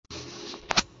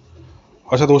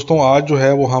अच्छा दोस्तों, आज जो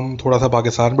है वो हम थोड़ा सा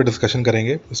पाकिस्तान पे डिस्कशन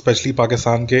करेंगे, स्पेशली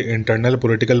पाकिस्तान के इंटरनल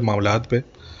पॉलिटिकल मामलात पे।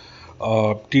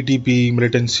 टीटीपी,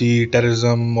 मिलिटेंसी,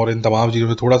 टेररिज्म और इन तमाम चीज़ों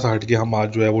से थोड़ा सा हट के हम आज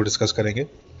जो है वो डिस्कस करेंगे।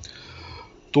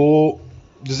 तो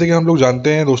जैसे कि हम लोग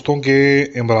जानते हैं दोस्तों कि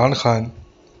इमरान खान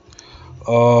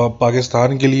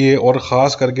पाकिस्तान के लिए और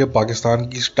ख़ास करके पाकिस्तान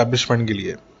की इस्टेब्लिशमेंट के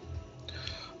लिए,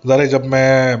 ज़रा जब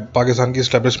मैं पाकिस्तान की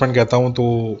इस्टेब्लिशमेंट कहता हूँ तो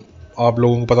आप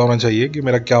लोगों को पता होना चाहिए कि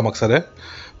मेरा क्या मकसद है।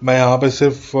 मैं यहाँ पे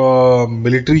सिर्फ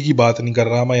मिलिट्री की बात नहीं कर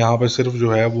रहा, मैं यहाँ पे सिर्फ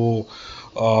जो है वो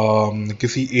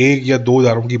किसी एक या दो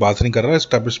इदारों की बात नहीं कर रहा।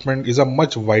 Establishment is a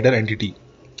much wider entity,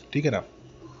 ठीक है ना,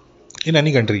 इन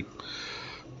एनी कंट्री।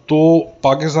 तो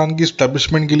पाकिस्तान की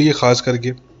इस्टेब्लिशमेंट के लिए ख़ास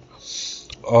करके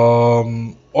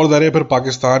और ज़रा फिर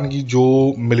पाकिस्तान की जो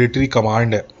मिलिट्री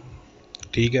कमांड है,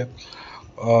 ठीक है,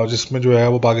 जिसमें जो है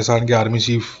वो पाकिस्तान के आर्मी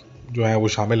चीफ जो है वो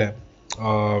शामिल हैं,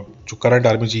 जो करंट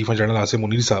आर्मी चीफ हैं जनरल आसिम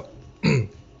मुनीर साहब।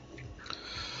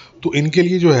 तो इनके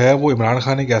लिए जो है वो इमरान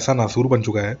खान एक ऐसा नासूर बन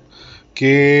चुका है कि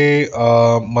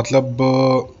मतलब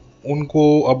उनको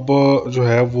अब जो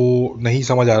है वो नहीं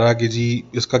समझ आ रहा कि जी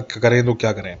इसका करें तो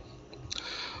क्या करें।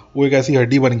 वो एक ऐसी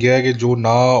हड्डी बन गया है कि जो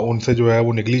ना उनसे जो है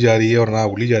वो निकली जा रही है और ना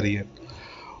उगली जा रही है।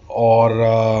 और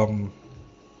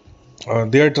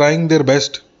they are trying their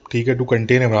best, ठीक है, to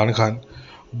contain Imran Khan.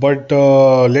 But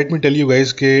let me tell you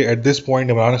guys के at this point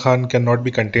Imran Khan can not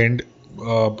be contained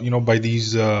bye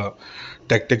these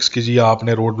tactics कि जी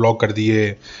आपने रोड ब्लॉक कर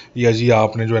दिए, या जी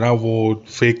आपने जो है ना वो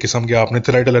फेक किस्म के आपने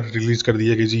थ्रेट अलर्ट रिलीज कर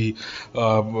दिए कि जी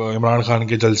इमरान खान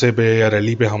के जलसे पे या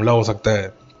रैली पे हमला हो सकता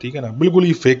है, ठीक है ना, बिल्कुल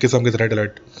ही फेक किस्म के थ्रेट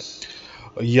अलर्ट।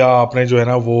 या आपने जो है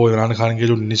ना वो इमरान खान के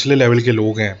जो निचले लेवल के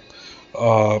लोग हैं,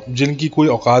 जिनकी कोई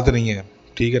औकात नहीं है,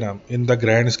 ठीक है ना, in the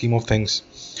grand scheme of things,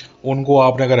 उनको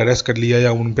आपने अगर अरेस्ट कर लिया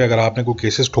या उन पे अगर आपने कोई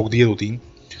केसेस ठोक दिए दो तीन,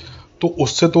 तो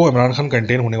उससे तो इमरान खान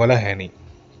कंटेन होने वाला है नहीं,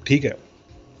 ठीक है।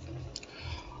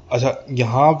 अच्छा,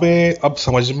 यहाँ पे अब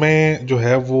समझ में जो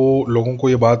है वो लोगों को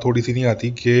ये बात थोड़ी सी नहीं आती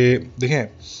कि देखें,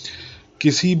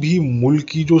 किसी भी मुल्क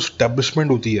की जो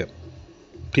स्टैब्लिशमेंट होती है,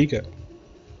 ठीक है,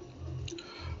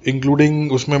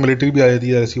 इंक्लूडिंग उसमें मिलिट्री भी आ जाती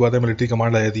है, ऐसी बात है, मिलिट्री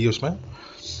कमांड आ जाती है उसमें।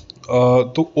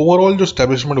 तो ओवरऑल जो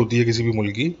स्टैब्लिशमेंट होती है किसी भी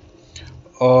मुल्क की,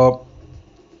 अ,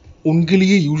 उनके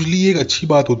लिए यूजली एक अच्छी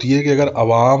बात होती है कि अगर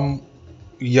आवाम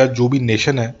या जो भी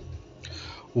नेशन है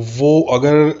वो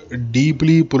अगर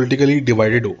डीपली पॉलिटिकली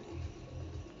डिवाइडेड हो,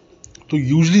 तो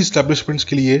यूजली इस्टेब्लिशमेंट्स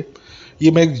के लिए,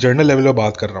 ये मैं एक जनरल लेवल पर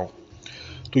बात कर रहा हूँ,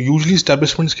 तो यूजली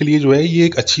इस्टेब्लिशमेंट्स के लिए जो है ये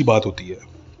एक अच्छी बात होती है,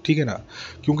 ठीक है ना।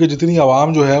 क्योंकि जितनी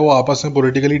आवाम जो है वो आपस में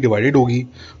पॉलिटिकली डिवाइडेड होगी,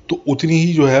 तो उतनी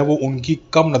ही जो है वो उनकी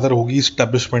कम नज़र होगी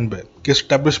इस्टेब्लिशमेंट पे कि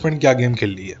इस्टेब्लिशमेंट क्या गेम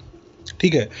खेल रही है,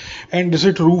 ठीक है। And this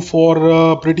is true for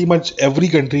pretty much every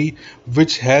country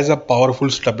which has a powerful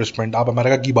establishment. आप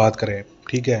अमेरिका की बात करें,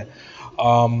 ठीक है,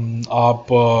 आप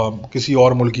किसी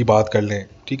और मुल्क की बात कर लें,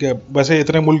 ठीक है। वैसे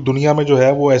इतने मुल्क दुनिया में जो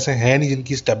है वो ऐसे हैं नहीं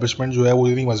जिनकी स्टैब्लिशमेंट जो है वो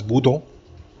इतनी मजबूत हो।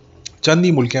 चंद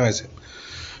ही मुल्क हैं वैसे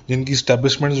जिनकी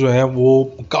स्टैब्लिशमेंट जो है वो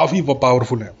काफ़ी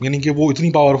पावरफुल है, यानी कि वो इतनी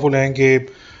पावरफुल हैं कि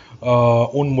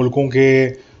उन मुल्कों के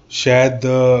शायद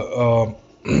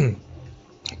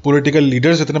पॉलिटिकल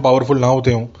लीडर्स इतने पावरफुल ना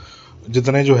होते हों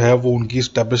जितने जो है वो उनकी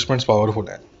स्टैब्लिशमेंट्स पावरफुल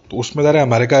हैं। तो उसमें ज़रा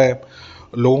अमेरिका है।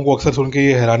 लोगों को अक्सर सुन के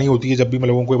ये हैरानी होती है जब भी मैं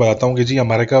लोगों को ये बताता हूँ कि जी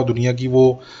अमेरिका दुनिया की वो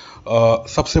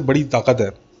सबसे बड़ी ताकत है।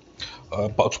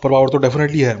 सुपर पावर तो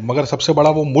डेफिनेटली है, मगर सबसे बड़ा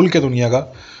वो मुल्क है दुनिया का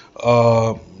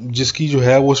जिसकी जो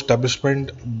है वो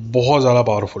स्टैब्लिशमेंट बहुत ज़्यादा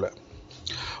पावरफुल है।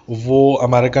 वो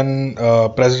अमेरिकन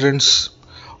प्रेसिडेंट्स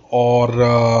और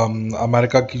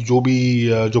अमेरिका की जो भी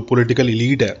जो पॉलिटिकल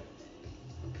इलीट है,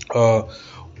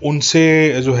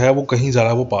 उनसे जो है वो कहीं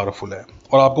ज़्यादा वो पावरफुल है।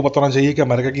 और आपको पता होना चाहिए कि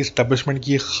अमेरिका की इस्टेब्लिशमेंट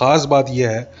की एक ख़ास बात यह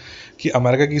है कि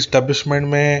अमेरिका की इस्टेब्लिशमेंट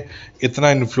में इतना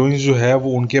इन्फ्लुएंस जो है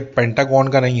वो उनके पेंटागन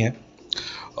का नहीं है,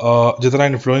 जितना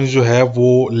इन्फ्लुएंस जो है वो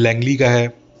लैंगली का है,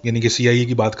 यानी कि CIA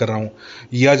की बात कर रहा हूँ,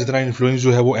 या जितना इन्फ्लुएंस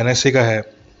जो है वो NSA का है,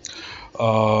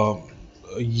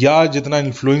 या जितना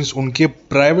इन्फ्लुएंस उनके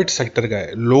प्राइवेट सेक्टर का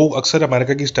है। लोग अक्सर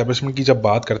अमेरिका की इस्टेब्लिशमेंट की जब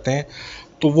बात करते हैं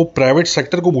तो वो प्राइवेट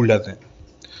सेक्टर को भूल जाते हैं।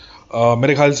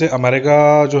 मेरे ख्याल से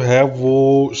अमेरिका जो है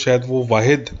वो शायद वो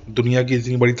वाहिद दुनिया की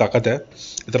इतनी बड़ी ताकत है,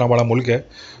 इतना बड़ा मुल्क है,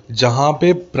 जहाँ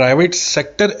पे प्राइवेट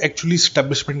सेक्टर एक्चुअली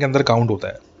स्टैब्लिशमेंट के अंदर काउंट होता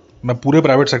है। मैं पूरे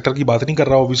प्राइवेट सेक्टर की बात नहीं कर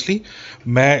रहा हूँ ऑब्वियसली,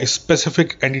 मैं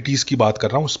स्पेसिफिक एंटिटीज़ की बात कर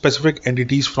रहा हूँ, specific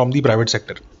entities from the private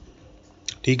sector,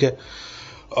 ठीक है।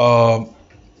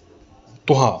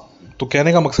 तो हाँ, तो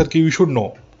कहने का मकसद कि वी शुड नो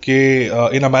कि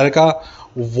in America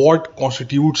what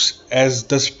constitutes as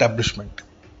the establishment,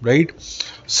 right?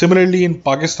 Similarly, in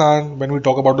Pakistan, when we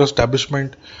talk about the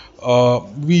establishment,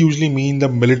 we usually mean the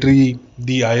military,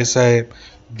 the ISI,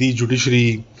 the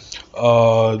judiciary,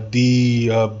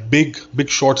 the big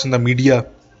shots in the media,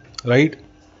 right?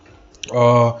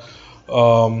 uh,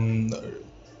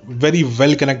 very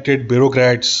well connected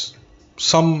bureaucrats,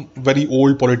 some very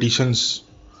old politicians,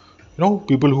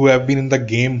 people who have been in the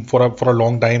game for a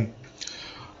long time,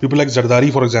 people like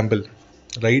Zardari for example,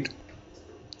 right?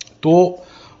 तो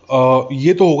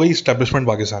ये तो हो गई establishment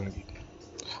Pakistan की.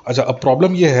 अच्छा, अब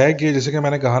problem ये है कि जैसे कि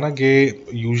मैंने कहा ना कि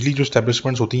यूजली जो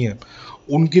स्टैब्लिशमेंट्स होती हैं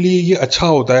उनके लिए ये अच्छा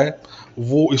होता है,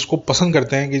 वो इसको पसंद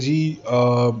करते हैं कि जी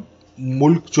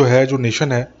मुल्क जो है, जो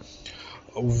नेशन है,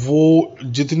 वो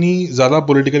जितनी ज़्यादा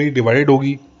पॉलिटिकली डिवाइडेड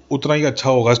होगी उतना ही अच्छा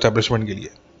होगा स्टैब्लिशमेंट के लिए.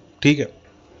 ठीक है.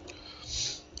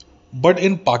 But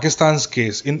in Pakistan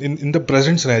case, in in in the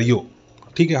present scenario,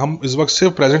 ठीक है, हम इस वक्त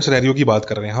सिर्फ प्रेजेंट सिनेरियो की बात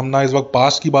कर रहे हैं, हम ना इस वक्त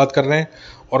पास्ट की बात कर रहे हैं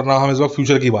और ना हम इस वक्त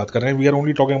फ्यूचर की बात कर रहे हैं. We are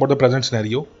only talking about the present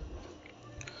scenario.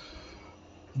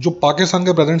 जो पाकिस्तान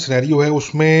का प्रेजेंट सिनेरियो है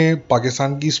उसमें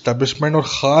पाकिस्तान की स्टैब्लिशमेंट, और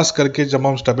ख़ास करके जब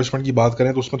हम स्टैब्लिशमेंट की बात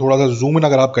करें तो उसमें थोड़ा सा जूम इन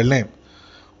अगर आप कर लें,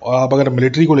 और आप अगर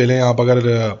मिलिट्री को ले लें, आप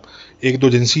अगर एक दो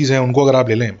एजेंसीज हैं उनको अगर आप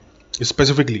ले लें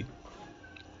स्पेसिफिकली,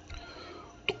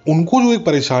 तो उनको जो एक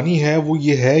परेशानी है वो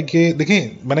ये है कि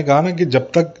देखें, मैंने कहा ना कि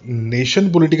जब तक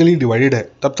नेशन पॉलिटिकली डिवाइडेड है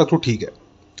तब तक तो ठीक है,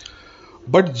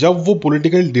 बट जब वो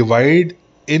पॉलिटिकल डिवाइड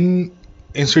इन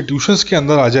इंस्टीट्यूशंस के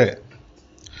अंदर आ जाए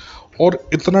और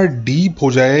इतना डीप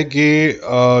हो जाए कि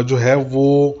जो है वो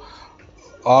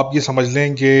आप ये समझ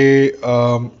लें कि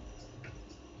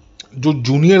जो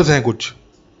जूनियर्स हैं कुछ,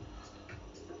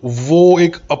 वो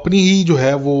एक अपनी ही जो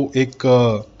है वो एक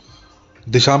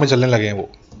दिशा में चलने लगे हैं, वो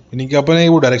यानी कि अपने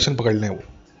वो डायरेक्शन पकड़ लें वो.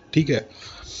 ठीक है.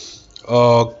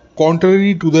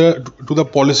 Contrary to the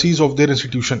policies of their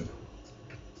institution,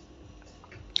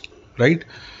 right.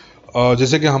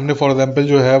 जैसे कि हमने फॉर एग्जांपल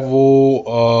जो है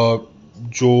वो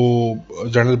जो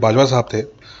जनरल बाजवा साहब थे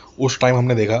उस टाइम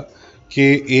हमने देखा कि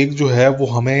एक जो है वो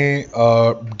हमें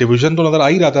डिवीज़न तो नज़र आ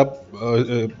ही रहा था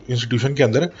इंस्टीट्यूशन के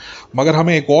अंदर, मगर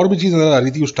हमें एक और भी चीज़ नज़र आ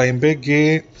रही थी उस टाइम पे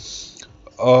कि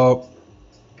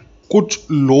कुछ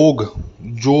लोग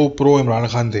जो प्रो इमरान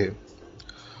खान थे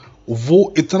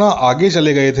वो इतना आगे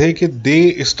चले गए थे कि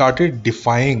they started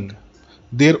defying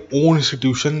their own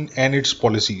institution and its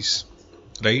policies,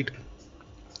 right.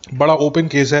 बड़ा ओपन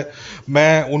केस है,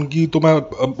 मैं उनकी तो मैं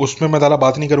उसमें मैं ज़्यादा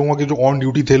बात नहीं करूँगा कि जो ऑन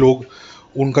ड्यूटी थे लोग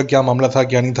उनका क्या मामला था,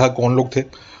 क्या नहीं था, कौन लोग थे.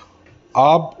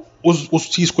 आप उस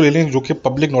चीज़ को ले लें जो कि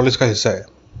पब्लिक नॉलेज का हिस्सा है.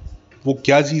 वो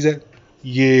क्या चीज़ है?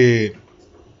 ये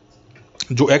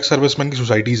जो एक्स सर्विसमैन की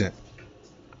सोसाइटीज़ हैं,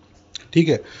 ठीक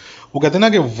है, वो कहते हैं ना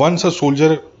कि once a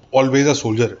soldier always a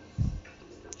soldier.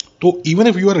 तो even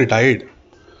if you are retired,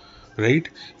 right,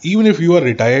 even if you are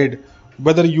retired,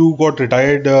 whether you got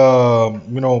retired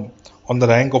on the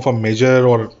rank of a major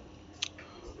or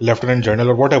lieutenant general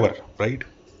or whatever, right,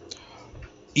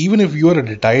 even if you are a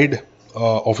retired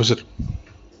officer,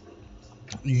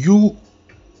 you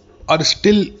are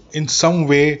still in some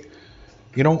way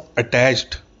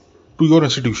attached to your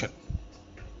institution.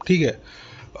 ठीक है.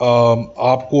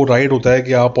 आपको right होता है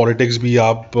कि आप politics भी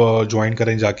आप join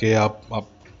करें जाके, आप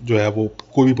जो है वो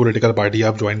कोई भी पॉलिटिकल पार्टी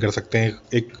आप ज्वाइन कर सकते हैं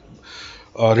एक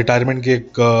रिटायरमेंट के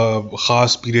एक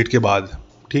ख़ास पीरियड के बाद.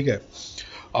 ठीक है.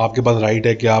 आपके पास राइट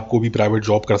है कि आप कोई भी प्राइवेट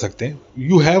जॉब कर सकते हैं,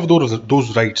 यू हैव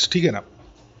दोज राइट्स. ठीक है ना.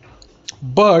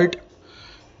 बट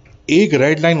एक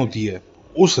रेड लाइन होती है,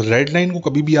 उस रेड लाइन को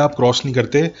कभी भी आप क्रॉस नहीं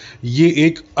करते. ये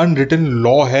एक अनरिटन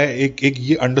लॉ है, एक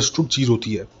ये अंडरस्टूड चीज़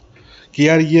होती है कि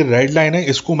यार ये रेड लाइन है,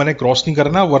 इसको मैंने क्रॉस नहीं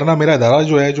करना, वरना मेरा इदारा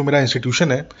जो है, जो मेरा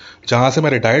इंस्टीट्यूशन है जहाँ से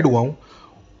मैं रिटायर्ड हुआ हूँ,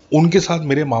 उनके साथ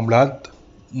मेरे मामलात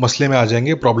मसले में आ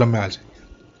जाएंगे, प्रॉब्लम में आ जाएंगे.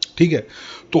 ठीक है.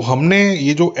 तो हमने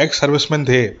ये जो एक्स सर्विसमैन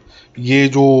थे, ये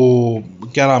जो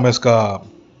क्या नाम है इसका,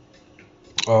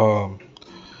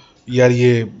 यार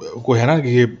ये कोई है ना कि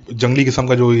ये जंगली किस्म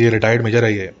का जो ये रिटायर्ड मेजर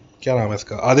है, ये क्या नाम है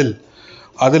इसका,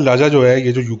 आदिल राजा जो है,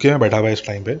 ये जो यूके में बैठा हुआ है इस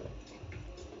टाइम पे.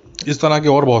 इस तरह के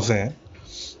और बहुत से हैं.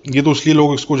 ये तो इसलिए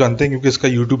लोग इसको जानते हैं क्योंकि इसका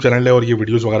यूट्यूब चैनल है और ये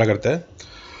वीडियोस वगैरह करता है.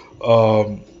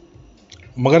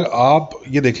 मगर आप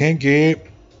ये देखें कि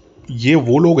ये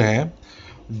वो लोग हैं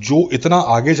जो इतना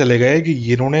आगे चले गए कि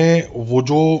इन्होंने वो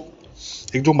जो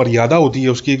एक जो मर्यादा होती है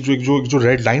उसकी एक जो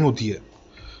रेड लाइन होती है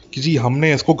कि जी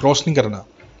हमने इसको क्रॉस नहीं करना,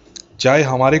 चाहे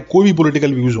हमारे कोई भी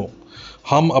पॉलिटिकल व्यूज़ हो,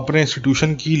 हम अपने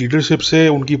इंस्टीट्यूशन की लीडरशिप से,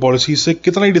 उनकी पॉलिसी से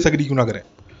कितना ही डिसएग्री क्यों ना करें.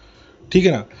 ठीक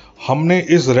है ना. हमने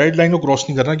इस रेड लाइन को क्रॉस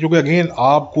नहीं करना, क्योंकि अगेन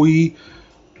आप कोई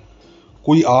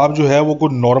आप जो है वो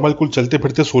कोई नॉर्मल कुल चलते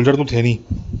फिरते सोल्जर तो थे नहीं.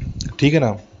 ठीक है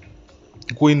ना.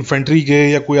 कोई इन्फेंट्री के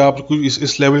या कोई आप कोई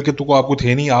इस लेवल के तो आपको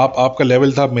थे नहीं. आपका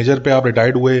लेवल था मेजर पे, आप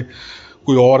रिटायर्ड हुए.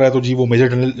 कोई और है तो जी वो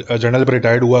मेजर जनरल पे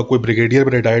रिटायर्ड हुआ, कोई ब्रिगेडियर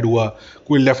पे रिटायर्ड हुआ,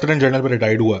 कोई लेफ्टिनेंट जनरल पे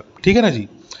रिटायर्ड हुआ. ठीक है ना जी.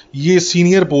 ये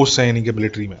सीनियर पोस्ट हैं यानी कि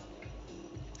मिलिट्री में.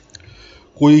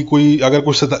 कोई अगर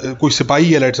कोई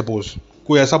सिपाही है, लेट सपोज,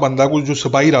 कोई ऐसा बंदा कोई जो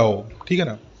सिपाही रहा हो, ठीक है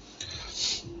ना,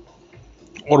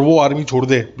 और वो आर्मी छोड़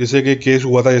दे, जैसे कि केस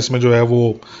हुआ था जिसमें जो है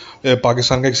वो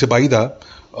पाकिस्तान का एक सिपाही था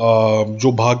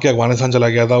जो भाग के अफगानिस्तान चला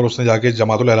गया था और उसने जाके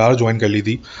जमातुल अहरार ज्वाइन कर ली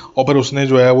थी, और फिर उसने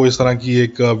जो है वो इस तरह की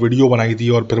एक वीडियो बनाई थी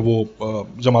और फिर वो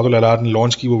जमातुल अहरार ने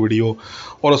लॉन्च की वो वीडियो,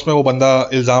 और उसमें वो बंदा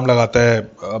इल्ज़ाम लगाता है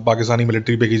पाकिस्तानी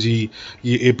मिलिट्री पे कि जी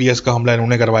ये APS का हमला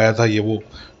इन्होंने करवाया था, ये वो,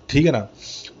 ठीक है ना।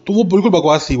 तो वो बिल्कुल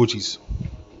बकवास थी वो चीज़,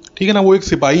 ठीक है ना। वो एक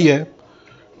सिपाही है,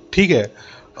 ठीक है।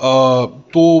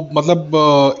 तो मतलब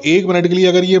 1 मिनट के लिए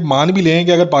अगर ये मान भी लें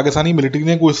कि अगर पाकिस्तानी मिलिट्री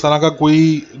ने कोई इस तरह का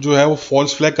कोई जो है वो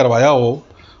फॉल्स फ्लैग करवाया हो,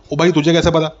 वो भाई तुझे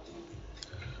कैसे पता,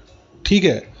 ठीक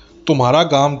है। तुम्हारा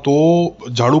काम तो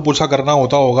झाड़ू पोछा करना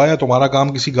होता होगा, या तुम्हारा काम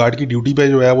किसी गार्ड की ड्यूटी पे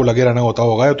जो है वो लगे रहना होता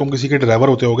होगा, या तुम किसी के ड्राइवर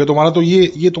होते होगे, तुम्हारा तो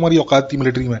ये तुम्हारी औकात थी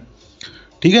मिलिट्री में,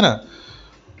 ठीक है ना।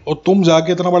 और तुम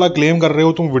जाके इतना बड़ा क्लेम कर रहे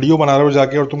हो, तुम वीडियो बना रहे हो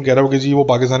जाके और तुम कह रहे हो कि जी वो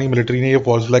पाकिस्तानी मिलिट्री ने ये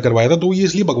फॉल्स फ्लैग करवाया था, तो ये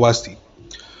इसलिए बकवास थी।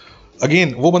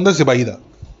 अगेन वो बंदा सिपाही था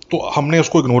तो हमने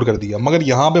उसको इग्नोर कर दिया, मगर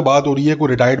यहाँ पे बात हो रही है कोई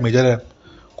रिटायर्ड मेजर है,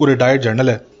 कोई रिटायर्ड जनरल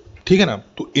है, ठीक है ना,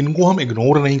 तो इनको हम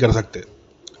इग्नोर नहीं कर सकते,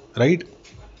 राइट।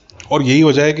 और यही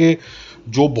वजह है कि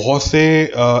जो बहुत से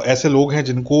ऐसे लोग हैं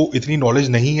जिनको इतनी नॉलेज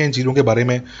नहीं है इन चीज़ों के बारे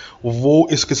में, वो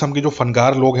इस किस्म के जो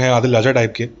फनकार लोग हैं आदिल राजा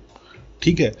टाइप के,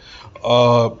 ठीक है,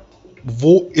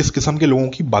 वो इस किस्म के लोगों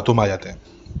की बातों में आ जाते हैं।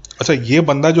 अच्छा, ये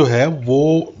बंदा जो है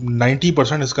वो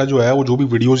 90% इसका जो है वो जो भी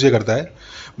वीडियोज़ ये करता है,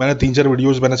 मैंने 3-4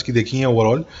 वीडियोज़ मैंने इसकी देखी हैं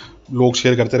ओवरऑल, लोग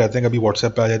शेयर करते रहते हैं, कभी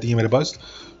व्हाट्सएप पे आ जाती है मेरे पास।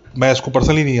 मैं इसको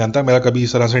पर्सनली नहीं जानता, मेरा कभी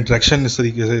इस तरह से इंटरेक्शन इस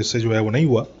तरीके से इससे जो है वो नहीं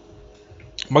हुआ,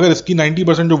 मगर इसकी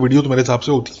 90% जो वीडियो तो मेरे हिसाब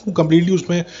से होती है वो कम्प्लीटली,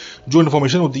 उसमें जो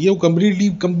इन्फॉर्मेशन होती है वो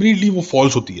कम्प्लीटली वो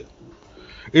फॉल्स होती है।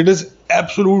 इट इज़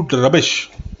एब्सोल्यूट रबिश,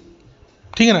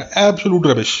 ठीक है ना, एब्सोल्यूट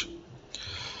रबिश।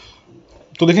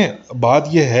 तो देखें, बात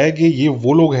यह है कि ये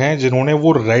वो लोग हैं जिन्होंने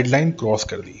वो रेड लाइन क्रॉस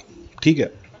कर दी, ठीक है।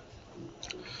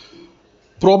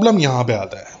 प्रॉब्लम यहां पे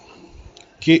आता है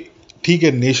कि ठीक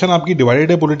है, नेशन आपकी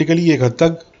डिवाइडेड है पॉलिटिकली एक हद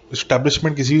तक,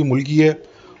 इस्टेब्लिशमेंट किसी भी मुल्क की है,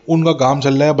 उनका काम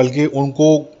चल रहा है, बल्कि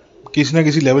उनको किसी ना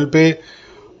किसी लेवल पे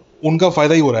उनका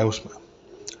फ़ायदा ही हो रहा है उसमें,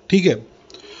 ठीक है।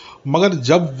 मगर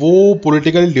जब वो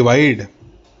पॉलिटिकल डिवाइड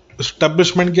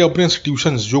इस्टेब्लिशमेंट के अपने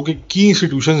इंस्टीट्यूशंस जो कि की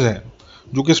इंस्टीट्यूशंस हैं,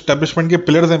 जो कि इस्टेब्लिशमेंट के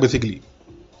पिलर्स हैं, बेसिकली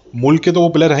मुल्क के तो वो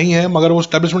पिलर हैं ही हैं, मगर वो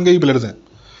इस्टेब्लिशमेंट के भी पिलर्स हैं,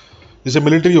 जैसे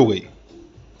मिलिट्री हो गई,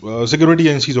 सिक्योरिटी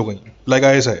एजेंसीज हो गई, लाइक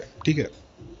ISI, ठीक है।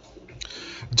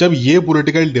 जब ये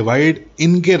पॉलिटिकल डिवाइड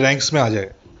इनके रैंक्स में आ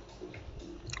जाए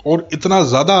और इतना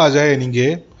ज़्यादा आ जाए, यानी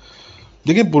कि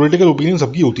देखिए पॉलिटिकल ओपिनियन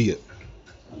सबकी होती है,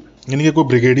 यानी कि कोई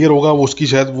ब्रिगेडियर होगा वो उसकी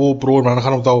शायद वो प्रो इमरान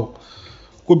खान होता हो,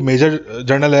 कोई मेजर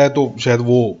जनरल है तो शायद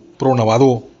वो प्रो नवाज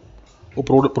हो, वो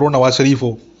प्रो नवाज शरीफ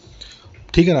हो,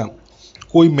 ठीक है ना।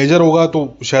 कोई मेजर होगा तो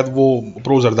शायद वो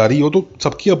प्रो जरदारी हो, तो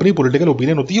सबकी अपनी पॉलिटिकल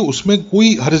ओपिनियन होती है, उसमें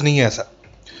कोई हर्ज नहीं है ऐसा।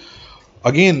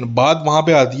 अगेन बात वहाँ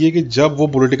पे आती है कि जब वो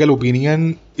पॉलिटिकल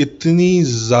ओपिनियन इतनी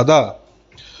ज़्यादा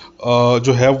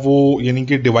जो है वो यानी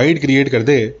कि डिवाइड क्रिएट कर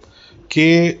दे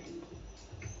कि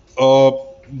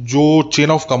जो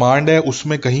चेन ऑफ कमांड है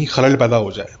उसमें कहीं खलल पैदा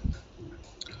हो जाए,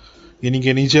 यानी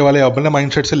कि नीचे वाले अपने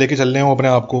माइंडसेट से लेके चल रहे हो अपने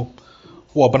आप को,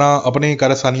 वो अपने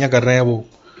कारस्तानियाँ कर रहे हैं, वो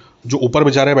जो ऊपर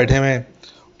बेचारे बैठे हुए हैं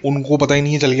उनको पता ही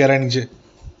नहीं है चल क्या रहा है नीचे,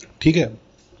 ठीक है।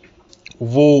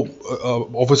 वो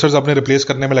ऑफिसर्स अपने रिप्लेस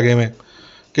करने में लगे हुए हैं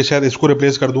कि शायद इसको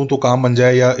रिप्लेस कर दूं तो काम बन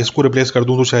जाए, या इसको रिप्लेस कर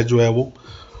दूं तो शायद जो है वो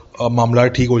मामला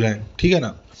ठीक हो जाए, ठीक है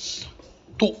ना।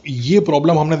 तो ये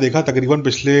प्रॉब्लम हमने देखा तकरीबन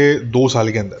पिछले 2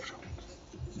 साल के अंदर,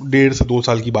 1.5 से 2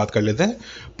 साल की बात कर लेते हैं।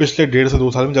 पिछले 1.5 से 2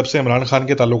 साल में जब से इमरान खान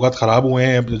के ताल्लुकात ख़राब हुए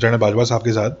हैं जनरल बाजवा साहब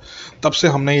के साथ, तब से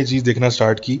हमने ये चीज़ देखना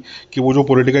स्टार्ट की कि वो जो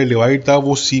पॉलिटिकल डिवाइड था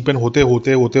वो सीपन होते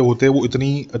होते होते होते वो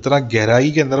इतना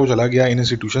गहराई के अंदर वो चला गया इन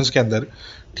इंस्टीट्यूशंस के अंदर,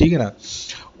 ठीक है ना।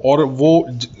 और वो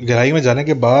गहराई में जाने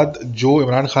के बाद जो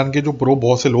इमरान खान के जो प्रो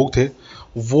बहुत से लोग थे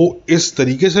वो इस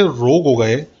तरीके से रोग हो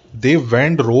गए, दे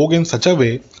वेंट रोग इन सच अ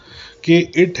वे कि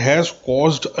it has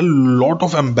caused a lot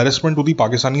of embarrassment to the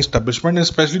Pakistani establishment and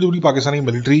especially to the Pakistani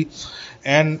military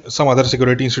and some other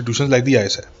security institutions like the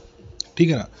ISI, ठीक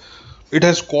है ना। It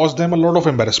has caused them a lot of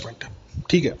embarrassment,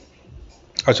 ठीक है।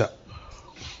 अच्छा,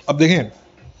 अब देखें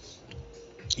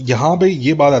यहाँ पे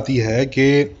ये बात आती है कि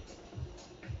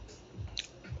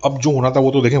अब जो होना था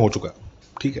वो तो देखें हो चुका है,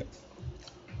 ठीक है।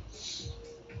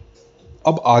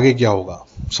 अब आगे क्या होगा,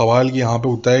 सवाल यहाँ पे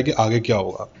उठता है कि आगे क्या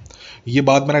होगा। ये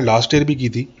बात मैंने लास्ट ईयर भी की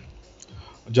थी,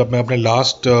 जब मैं अपने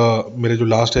मेरे जो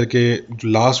लास्ट ईयर के जो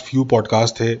लास्ट फ्यू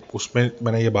पॉडकास्ट थे उसमें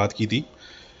मैंने ये बात की थी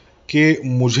कि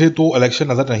मुझे तो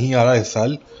इलेक्शन नज़र नहीं आ रहा इस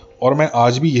साल, और मैं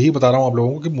आज भी यही बता रहा हूँ आप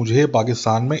लोगों को कि मुझे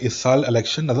पाकिस्तान में इस साल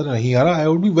इलेक्शन नज़र नहीं आ रहा। I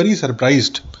would be very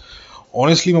surprised,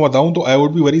 honestly मैं बताऊँ तो I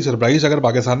would be very surprised अगर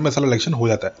पाकिस्तान में इस साल इलेक्शन हो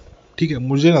जाता है, ठीक है।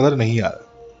 मुझे नज़र नहीं आ रहा।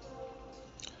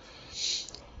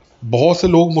 बहुत से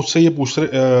लोग मुझसे ये पूछ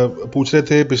रहे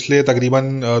थे पिछले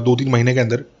तकरीबन 2-3 महीने के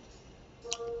अंदर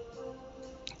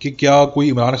कि क्या कोई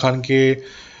इमरान खान के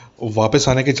वापस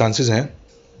आने के चांसेस हैं।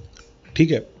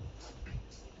 ठीक है,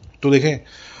 तो देखें,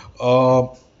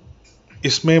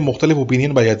 इसमें मुख्तलिफ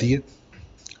ओपिनियन पाई जाती है।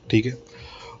 ठीक है,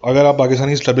 अगर आप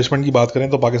पाकिस्तानी इस्टेब्लिशमेंट की बात करें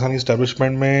तो पाकिस्तानी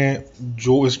इस्टेब्लिशमेंट में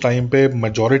जो इस टाइम पे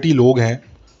मेजॉरिटी लोग हैं,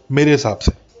 मेरे हिसाब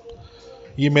से,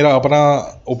 ये मेरा अपना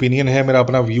ओपिनियन है, मेरा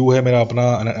अपना व्यू है, मेरा अपना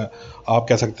आप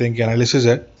कह सकते हैं कि एनालिसिस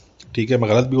है। ठीक है, मैं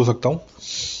गलत भी हो सकता हूँ,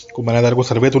 को मैंने इधर को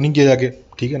सर्वे तो नहीं किया जाके,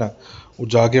 ठीक है ना, वो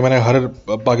जाके मैंने हर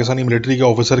पाकिस्तानी मिलिट्री के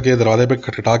ऑफिसर के दरवाजे पे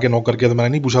खटखटा के नॉक करके तो मैंने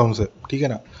नहीं पूछा उनसे, ठीक है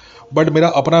ना, बट मेरा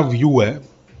अपना व्यू है,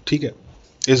 ठीक है,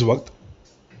 इस वक्त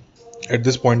at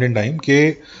this point in time के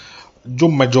जो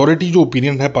मेजॉरिटी जो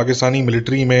ओपिनियन है पाकिस्तानी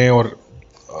मिलिट्री में, और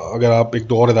अगर आप एक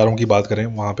दो और इदारों की बात करें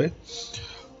वहाँ पे,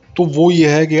 तो वो ये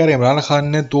है कि यार इमरान खान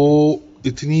ने तो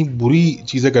इतनी बुरी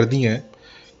चीज़ें कर दी हैं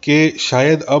कि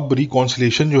शायद अब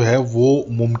रिकॉन्सिलेशन जो है वो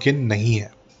मुमकिन नहीं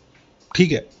है।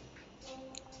 ठीक है,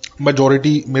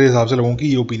 मेजॉरिटी मेरे हिसाब से लोगों की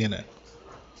ये ओपिनियन है।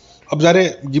 अब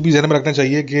ज़ाहिर ये भी ध्यान में रखना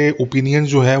चाहिए कि ओपिनियंस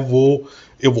जो हैं वो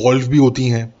इवॉल्व भी होती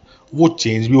हैं, वो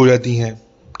चेंज भी हो जाती हैं।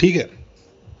 ठीक है,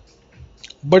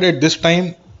 बट एट दिस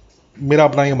टाइम मेरा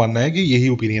अपना ये मानना है कि यही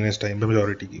ओपिनियन है इस टाइम पे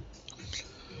मेजॉरिटी की।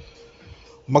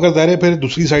 मगर ज़ाहिर फिर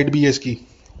दूसरी साइड भी है इसकी,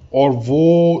 और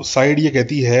वो साइड ये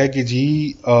कहती है कि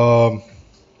जी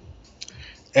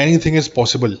anything is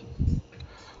possible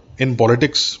in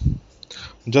politics,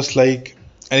 just like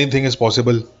anything is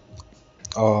possible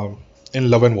in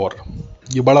love and war.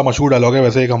 ये बड़ा मशहूर डायलॉग है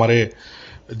वैसे, एक हमारे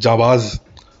जाबाज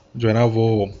जो है ना वो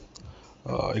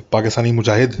एक पाकिस्तानी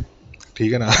मुजाहिद,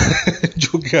 ठीक है ना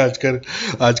जो कि आजकल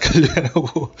आजकल जो है ना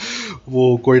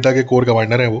वो कोयटा के कोर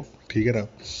कमांडर हैं वो, ठीक है ना,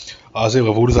 आसिफ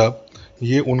गफूर साहब।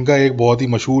 ये उनका एक बहुत ही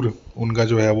मशहूर उनका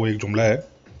जो है वो एक जुमला है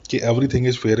कि everything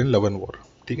is fair in love and war.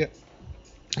 ठीक है,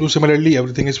 तो similarly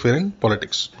everything is fair in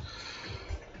politics.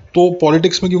 तो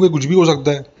पॉलिटिक्स में क्योंकि कुछ भी हो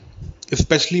सकता है,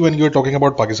 specially when you are talking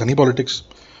about Pakistani politics,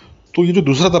 तो ये जो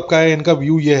दूसरा तबका है इनका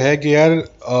व्यू ये है कि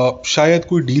यार शायद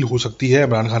कोई डील हो सकती है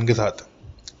इमरान खान के साथ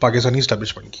पाकिस्तानी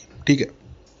इस्टेब्लिशमेंट की। ठीक है,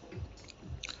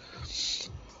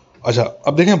 अच्छा,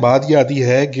 अब देखें, बात ये आती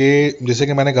है कि जैसे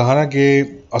कि मैंने कहा ना कि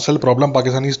असल प्रॉब्लम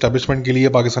पाकिस्तानी इस्टेब्लिशमेंट के लिए,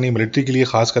 पाकिस्तानी मिलिट्री के लिए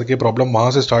ख़ास करके प्रॉब्लम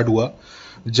वहाँ से स्टार्ट हुआ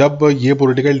जब ये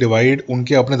पॉलिटिकल डिवाइड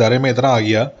उनके अपने दायरे में इतना आ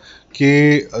गया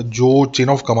कि जो चेन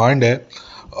ऑफ कमांड है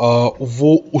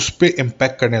वो उस पर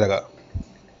इम्पैक्ट करने लगा।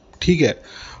 ठीक है,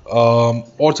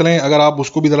 और चलें अगर आप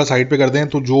उसको भी ज़रा साइड पे कर दें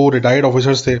तो जो रिटायर्ड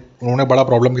ऑफिसर्स थे उन्होंने बड़ा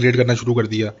प्रॉब्लम क्रिएट करना शुरू कर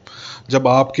दिया। जब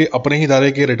आपके अपने ही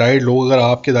दायरे के रिटायर्ड लोग अगर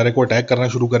आपके दायरे को अटैक करना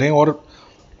शुरू करें, और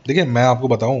देखिए मैं आपको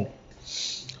बताऊं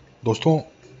दोस्तों,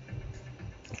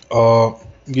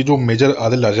 ये जो मेजर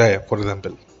आदिल राजा है फॉर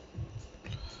एग्जांपल,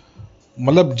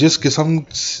 मतलब जिस किस्म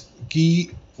की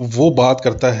वो बात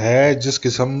करता है,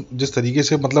 जिस तरीके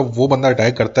से मतलब वो बंदा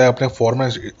अटैक करता है अपने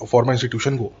फॉर्मर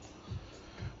इंस्टीट्यूशन को,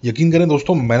 यकीन करें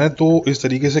दोस्तों, मैंने तो इस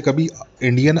तरीके से कभी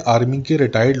इंडियन आर्मी के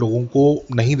रिटायर्ड लोगों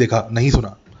को नहीं देखा, नहीं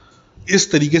सुना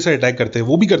इस तरीके से अटैक करते हैं।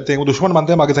 वो भी करते हैं, वो दुश्मन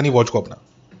मानते हैं पाकिस्तानी फौज को अपना,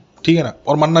 ठीक है ना,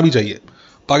 और मानना भी चाहिए,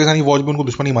 पाकिस्तानी फौज भी उनको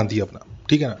दुश्मनी मानती है अपना,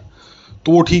 ठीक है ना,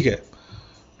 तो वो ठीक है।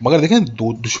 मगर देखें,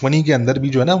 दो दुश्मनी के अंदर भी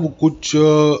जो है ना वो कुछ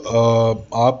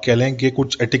आप कह लें कि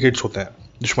कुछ एटिकेट्स होते हैं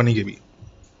दुश्मनी के भी।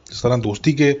 इस तरह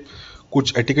दोस्ती के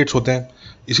कुछ एटिकेट्स होते हैं,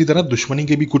 इसी तरह दुश्मनी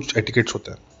के भी कुछ एटिकेट्स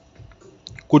होते हैं,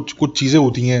 कुछ कुछ चीज़ें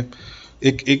होती हैं,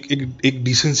 एक एक एक एक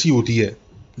डिसेंसी होती है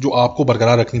जो आपको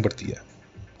बरकरार रखनी पड़ती है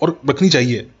और रखनी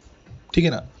चाहिए, ठीक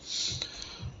है ना।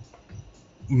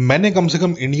 मैंने कम से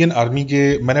कम इंडियन आर्मी के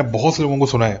मैंने बहुत से लोगों को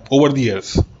सुना है ओवर द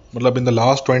ईयर्स, मतलब इन द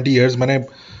लास्ट 20 ईयर्स मैंने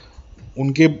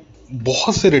उनके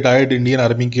बहुत से रिटायर्ड इंडियन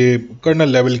आर्मी के कर्नल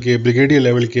लेवल के, ब्रिगेडियर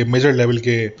लेवल के, मेजर लेवल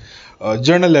के,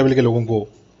 जनरल लेवल के लोगों को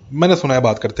मैंने सुना है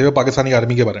बात करते हुए पाकिस्तानी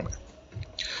आर्मी के बारे में।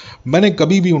 मैंने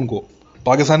कभी भी उनको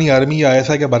पाकिस्तानी आर्मी या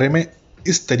आईएसआई के बारे में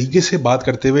इस तरीके से बात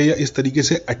करते हुए या इस तरीके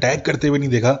से अटैक करते हुए नहीं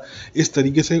देखा, इस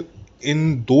तरीके से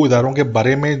इन दो इदारों के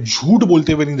बारे में झूठ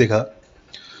बोलते हुए नहीं देखा,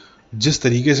 जिस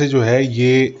तरीके से जो है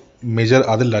ये मेजर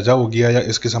आदिल राजा हो गया या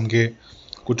इस किस्म के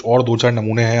कुछ और दो चार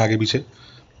नमूने हैं आगे पीछे,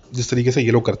 जिस तरीके से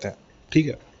ये लोग करते हैं। ठीक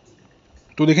है,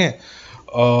 तो देखें,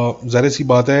 ज़ाहिर सी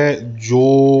बात है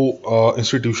जो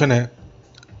इंस्टीट्यूशन है,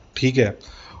 ठीक है,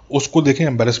 उसको देखें,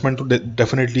 एम्बेरसमेंट तो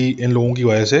डेफिनेटली इन लोगों की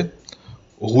वजह से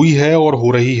हुई है और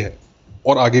हो रही है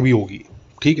और आगे भी होगी।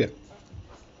 ठीक है,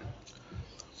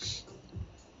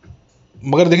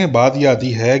 मगर देखें बात ये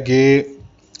आती है कि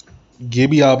ये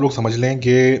भी आप लोग समझ लें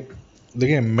कि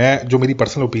देखें, मैं जो मेरी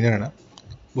पर्सनल ओपिनियन है ना,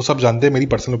 वो सब जानते हैं मेरी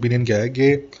पर्सनल ओपिनियन क्या है,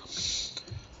 कि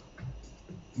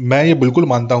मैं ये बिल्कुल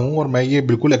मानता हूँ और मैं ये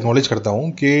बिल्कुल एक्नॉलेज करता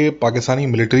हूँ कि पाकिस्तानी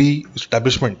मिलिट्री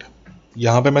इस्टेब्लिशमेंट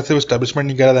यहाँ पे मैं सिर्फ इस्टेब्लिशमेंट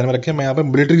नहीं कह रहा, ध्यान में रखें, मैं यहाँ पे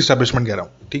मिलिट्री इस्टेब्लिशमेंट कह रहा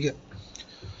हूँ, ठीक है।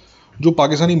 जो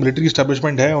पाकिस्तानी मिलिट्री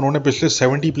इस्टेब्लिशमेंट है, उन्होंने पिछले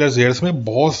 70+ ईयर्स में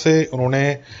बहुत से उन्होंने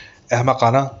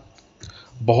अहमकाना,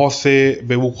 बहुत से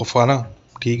बेवकूफ़ाना,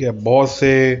 ठीक है, बहुत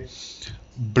से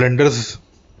ब्लेंडर्स,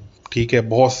 ठीक है,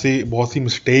 बहुत सी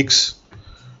मिस्टेक्स,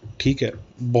 ठीक है,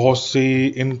 बहुत सी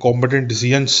इनकॉम्पिटेंट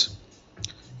डिसीजंस,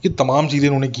 ये तमाम चीज़ें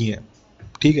उन्होंने की हैं,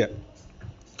 ठीक है।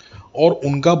 और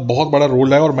उनका बहुत बड़ा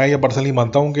रोल है, और मैं ये पर्सनली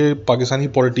मानता हूँ कि पाकिस्तानी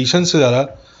पॉलिटिशियन से ज़्यादा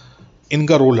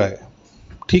इनका रोल है,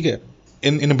 ठीक है,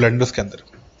 इन इन ब्लेंडर्स के अंदर,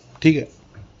 ठीक है।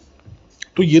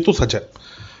 तो ये तो सच है,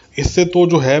 इससे तो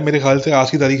जो है मेरे ख्याल से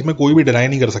आज की तारीख में कोई भी डिनाई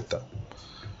नहीं कर सकता,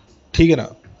 ठीक है ना,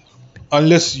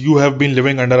 unless you have been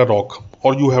living under a rock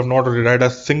और you have not read a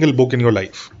single book in your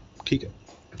life, ठीक है।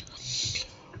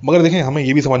 मगर देखें, हमें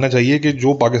ये भी समझना चाहिए कि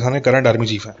जो पाकिस्तान के करंट आर्मी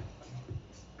चीफ हैं,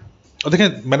 और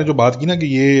देखें मैंने जो बात की ना कि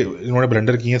ये इन्होंने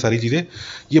ब्लेंडर की हैं सारी चीज़ें,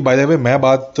 ये बाय द वे मैं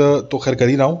बात तो खैर कर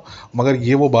ही रहा हूँ, मगर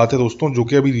ये वो बात है दोस्तों जो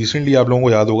कि अभी रिसेंटली आप लोगों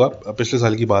को याद होगा, पिछले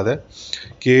साल की बात है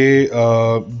कि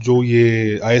जो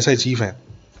ये ISI चीफ हैं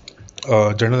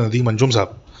जनरल नदीम अंजुम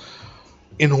साहब,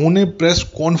 इन्होंने प्रेस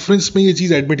कॉन्फ्रेंस में ये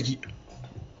चीज़ एडमिट की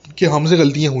कि हमसे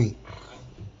गलतियाँ हुई।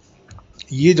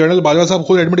 ये जनरल बाजवा साहब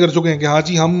खुद एडमिट कर चुके हैं कि हाँ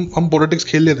जी, हम पॉलिटिक्स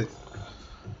खेल लेते,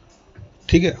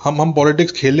 ठीक है, हम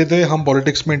पॉलिटिक्स खेल लेते, हम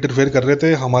पॉलिटिक्स में इंटरफेयर कर रहे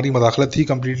थे, हमारी मदाखलत थी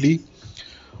कम्प्लीटली,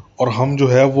 और हम जो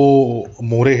है वो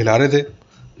मोहरे हिला रहे थे,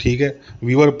 ठीक है,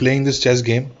 we were playing this chess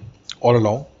game all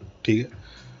along, ठीक है।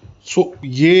 सो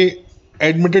ये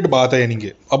एडमिटेड बात है, यानी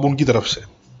कि अब उनकी तरफ से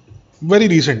वेरी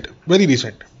रिसेंट,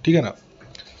 ठीक है ना।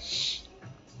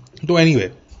 तो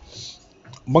एनीवे,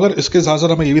 मगर इसके साथ साथ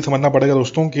हमें ये भी समझना पड़ेगा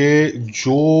दोस्तों कि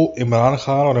जो इमरान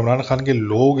खान और इमरान खान के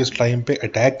लोग इस टाइम पे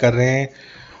अटैक कर रहे हैं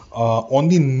on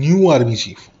the new army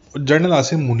chief general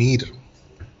Asim Munir,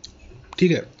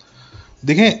 ठीक है,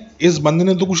 देखें इस बंदे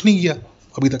ने तो कुछ नहीं किया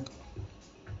अभी तक,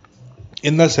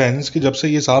 इन द सेंस कि जब से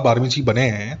ये साहब आर्मी चीफ बने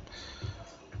हैं,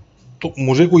 तो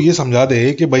मुझे कोई ये समझा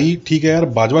दे कि भाई ठीक है यार,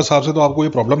 बाजवा साहब से तो आपको ये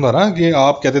प्रॉब्लम था ना कि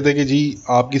आप कहते थे कि जी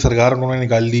आपकी सरकार उन्होंने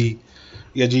निकाल दी,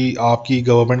 या जी आपकी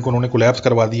गवर्नमेंट को उन्होंने कोलैप्स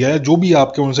करवा दिया है, जो भी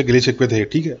आपके उनसे गिले शिकवे थे,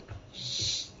 ठीक है।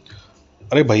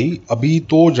 अरे भाई, अभी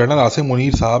तो जनरल आसिम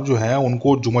मुनीर साहब जो हैं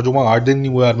उनको जुमा जुमा 8 दिन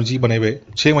नहीं हुए आर्मी चीफ बने हुए,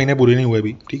 6 महीने पूरे नहीं हुए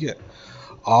अभी, ठीक है।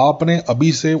 आपने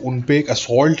अभी से उन पे एक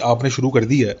असॉल्ट आपने शुरू कर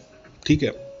दी है, ठीक है।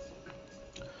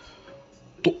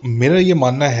 तो मेरा ये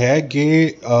मानना है कि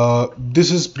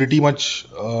this is pretty much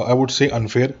I would say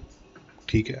unfair,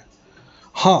 ठीक है।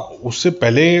 हाँ, उससे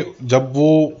पहले जब वो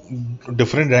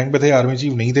डिफरेंट रैंक पे थे, आर्मी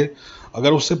चीफ नहीं थे,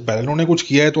 अगर उससे पहले उन्होंने कुछ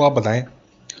किया है तो आप बताएं।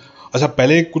 अच्छा,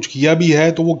 पहले कुछ किया भी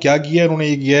है तो वो क्या किया है, उन्होंने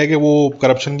ये किया है कि वो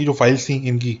करप्शन की जो फाइल्स थी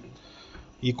इनकी,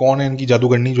 ये कौन है इनकी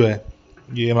जादूगरनी जो है,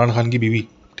 ये इमरान खान की बीवी,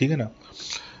 ठीक है ना,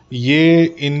 ये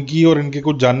इनकी और इनके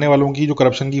कुछ जानने वालों की जो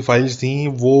करप्शन की फाइल्स थी,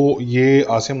 वो ये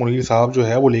आसिम मुनीर साहब जो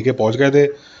है वो लेके पहुंच गए थे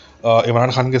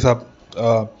इमरान खान के साथ,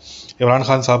 इमरान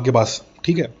खान साहब के पास,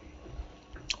 ठीक है।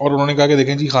 और उन्होंने कहा कि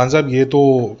देखें जी खान साहब, ये तो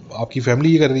आपकी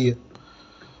फैमिली ये कर रही है।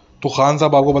 तो खान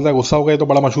साहब, आपको पता है, गुस्सा हो गया, तो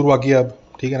बड़ा मशहूर वाक़या है अब,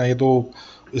 ठीक है ना। ये तो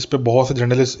इस पर बहुत से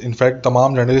जर्नलिस्ट, इनफैक्ट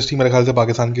तमाम जर्नलिस्ट ही मेरे ख्याल से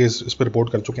पाकिस्तान के इस पर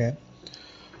रिपोर्ट कर चुके हैं।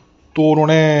 तो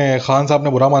उन्होंने, खान साहब ने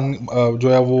बुरा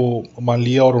जो है वो मान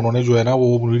लिया, और उन्होंने जो है ना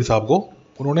वो मुनीर साहब को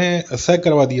उन्होंने सैक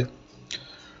करवा दिया,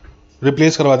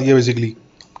 रिप्लेस करवा दिया बेसिकली,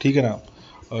 ठीक है ना,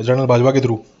 जनरल बाजवा के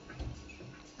थ्रू।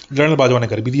 जनरल बाजवा ने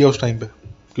कर भी दिया उस टाइम पे,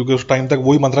 क्योंकि उस टाइम तक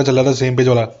वही मंत्रा चल रहा था सेम पेज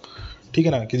वाला, ठीक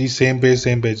है ना, कि जी सेम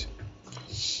पेज।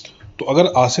 तो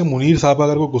अगर आसिम मुनीर साहब का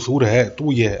अगर कोई कसूर है तो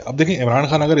वो ये है। अब देखें, इमरान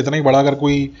खान अगर इतना ही बड़ा, अगर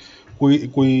कोई कोई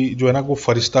कोई जो है ना कोई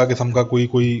फरिश्ता किस्म का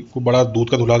कोई बड़ा दूध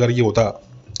का धुला अगर ये होता,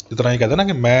 जितना ये कहता ना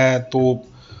कि मैं तो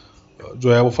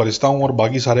जो है वो फरिश्ता हूँ और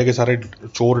बाकी सारे के सारे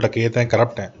चोर डकैत हैं,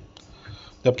 करप्ट हैं,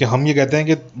 जबकि हम ये कहते हैं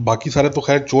कि बाकी सारे तो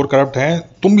खैर चोर करप्ट हैं,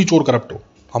 तुम भी चोर करप्ट हो,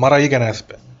 हमारा ये कहना है इस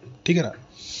पर, ठीक है ना।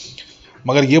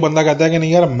 मगर ये बंदा कहता है कि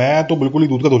नहीं यार, मैं तो बिल्कुल ही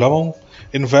दूध का धुला हुआ हूँ,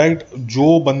 इनफैक्ट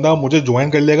जो बंदा मुझे ज्वाइन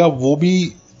कर लेगा वो भी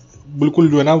बिल्कुल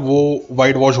जो है ना वो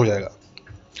वाइट वॉश हो जाएगा,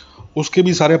 उसके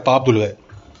भी सारे पाप धुल गए,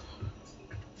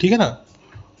 ठीक है ना,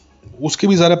 उसके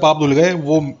भी सारे पाप धुल गए।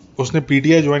 वो उसने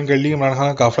PTI ज्वाइन कर ली, इमरान खान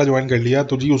का काफिला ज्वाइन कर लिया,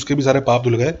 तो जी उसके भी सारे पाप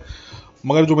धुल गए।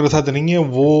 मगर जो मेरे साथ नहीं है,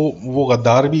 वो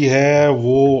गद्दार भी है,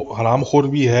 वो हरामखोर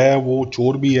भी है, वो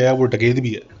चोर भी है, वो डकैत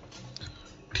भी है,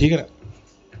 ठीक है ना।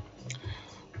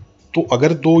 तो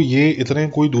अगर तो ये इतने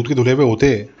कोई दूध के धुले हुए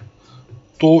होते,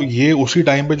 तो ये उसी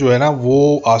टाइम पे जो है ना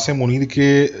वो आसिम मुनीर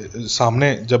के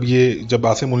सामने, जब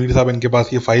आसिम मुनीर साहब इनके पास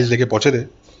ये फाइल्स लेके पहुंचे थे,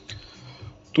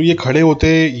 तो ये खड़े होते,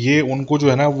 ये उनको जो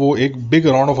है ना वो एक बिग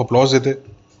राउंड ऑफ अप्लॉज देते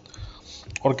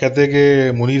और कहते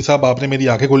कि मुनीर साहब, आपने मेरी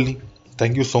आंखें खोल ली,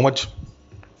 थैंक यू सो मच,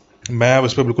 मैं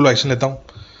उस पर बिल्कुल एक्शन लेता हूँ,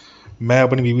 मैं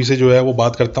अपनी बीवी से जो है वो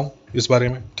बात करता हूँ इस बारे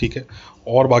में, ठीक है।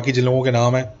 और बाकी जिन लोगों के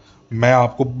नाम है, मैं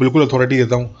आपको बिल्कुल अथॉरिटी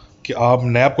देता हूँ कि आप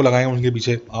नैब को लगाएं उनके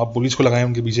पीछे, आप पुलिस को लगाएं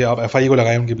उनके पीछे, आप एफआई को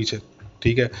लगाएं उनके पीछे,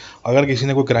 ठीक है। अगर किसी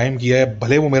ने कोई क्राइम किया है,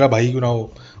 भले वो मेरा भाई क्यों ना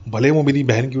हो, भले वो मेरी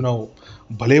बहन क्यों ना हो,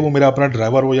 भले वो मेरा अपना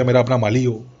ड्राइवर हो या मेरा अपना माली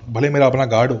हो, भले मेरा अपना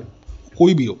गार्ड हो,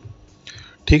 कोई भी हो,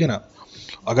 ठीक है ना।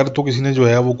 अगर तो किसी ने जो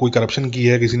है वो कोई करप्शन की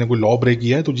है, किसी ने कोई लॉ ब्रेक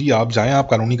किया है, तो जी आप जाएं, आप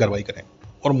कानूनी कार्रवाई करें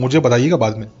और मुझे बताइएगा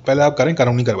बाद में, पहले आप करें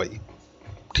कानूनी कार्रवाई,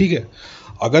 ठीक है।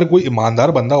 अगर कोई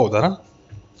ईमानदार बंदा होता ना,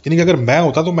 यानी कि अगर मैं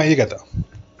होता तो मैं ये कहता,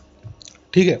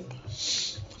 ठीक है।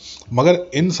 मगर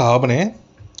इन साहब ने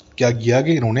क्या किया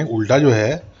कि इन्होंने उल्टा जो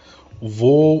है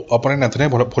वो अपने नथने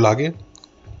फुला के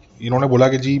इन्होंने बोला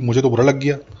कि जी मुझे तो बुरा लग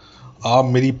गया, आप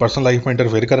मेरी पर्सनल लाइफ में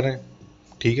इंटरफेयर कर रहे हैं,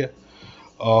 ठीक है।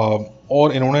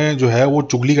 और इन्होंने जो है वो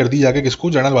चुगली कर दी जाके किसको,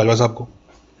 जनरल बाजवा साहब को,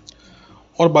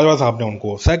 और बाजवा साहब ने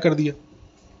उनको सैक कर दिया,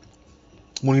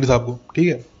 मुनीर साहब को, ठीक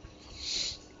है।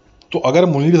 तो अगर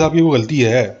मुनीर साहब की कोई गलती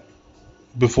है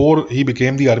before he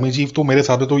became the army chief, तो मेरे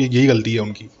हिसाब से तो यही गलती है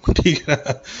उनकी, ठीक है।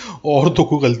 और तो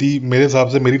कोई गलती मेरे हिसाब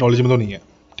से मेरी नॉलेज में तो नहीं है,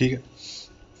 ठीक है।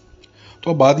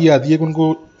 तो अब बात ये आती है कि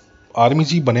उनको आर्मी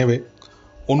चीफ बने हुए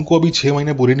उनको अभी 6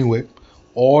 महीने पूरे नहीं हुए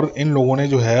और इन लोगों ने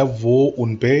जो है वो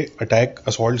उन पे अटैक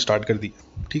असॉल्ट स्टार्ट कर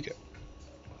दिया, ठीक है,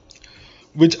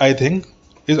 which I think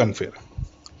is unfair.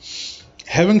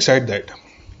 Having said that,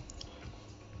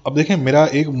 अब देखें मेरा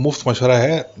एक मुफ्त मशवरा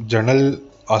है जनरल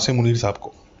आसिम मुनीर साहब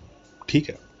को, ठीक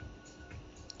है।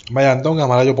 मैं जानता हूं कि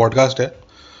हमारा जो पॉडकास्ट है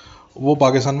वो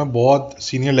पाकिस्तान में बहुत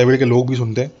सीनियर लेवल के लोग भी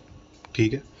सुनते हैं,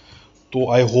 ठीक है।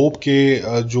 तो आई होप कि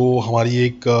जो हमारी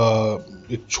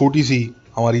एक छोटी सी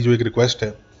हमारी जो एक रिक्वेस्ट है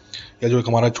या जो एक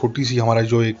हमारा छोटी सी हमारा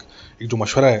जो एक जो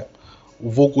मशवरा है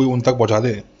वो कोई उन तक पहुंचा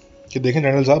दे कि देखें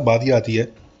जनरल साहब, बात ये आती है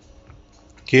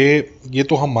कि ये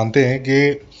तो हम मानते हैं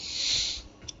कि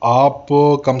आप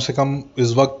कम से कम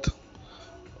इस वक्त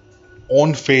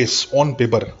ऑन फेस ऑन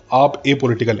पेपर आप ए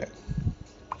पोलिटिकल है,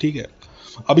 ठीक है।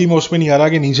 अभी मैं उसमें नहीं आ रहा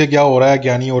कि नीचे क्या हो रहा है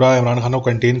क्या नहीं हो रहा है, इमरान खान को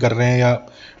कंटेन कर रहे हैं या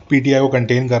पीटीआई को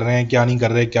कंटेन कर रहे हैं, क्या नहीं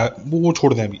कर रहे, क्या वो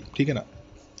छोड़ दें अभी, ठीक है ना।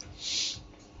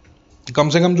 कम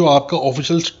से कम जो आपका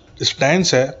ऑफिशियल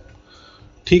स्टैंस है,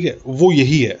 ठीक है, वो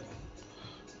यही है,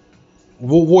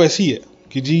 वो ऐसी है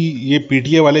कि जी ये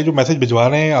पीटीआई वाले जो मैसेज भिजवा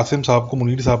रहे हैं आसिम साहब को,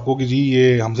 मुनीर साहब को कि जी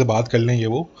ये हमसे बात कर लें ये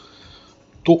वो,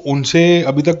 तो उनसे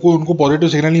अभी तक कोई उनको पॉजिटिव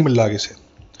सिग्नल नहीं मिल रहा आगे से।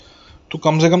 तो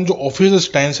कम से कम जो ऑफिशियल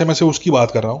स्टैंस है मैं से उसकी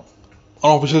बात कर रहा हूँ,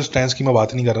 अनऑफिशियल स्टैंस की मैं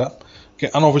बात नहीं कर रहा कि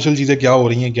अनऑफिशियल चीज़ें क्या हो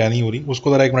रही हैं क्या नहीं हो रही,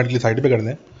 उसको ज़रा 1 मिनट के लिए साइड पे कर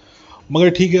दें। मगर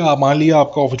ठीक है, आप मान लिया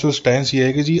आपका ऑफिशियल स्टैंस ये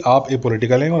है कि जी आप ए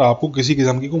पॉलिटिकल हैं और आपको किसी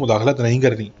किस्म की कोई मुदाखलत नहीं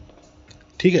करनी,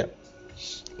 ठीक है,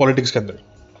 पॉलिटिक्स के अंदर,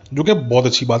 जो कि बहुत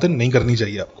अच्छी बात है, नहीं करनी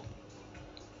चाहिए आपको,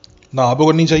 ना आपको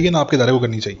करनी चाहिए ना आपके इदारे को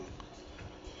करनी चाहिए।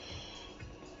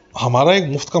 हमारा एक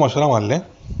मुफ्त का मशवरा मान लें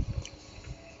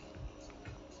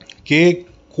कि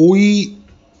कोई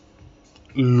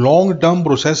लॉन्ग टर्म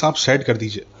प्रोसेस आप सेट कर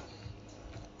दीजिए,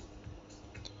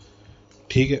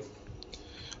 ठीक है,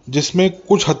 जिसमें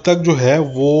कुछ हद तक जो है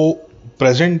वो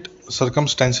प्रेजेंट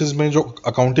सर्कमस्टेंसेस में जो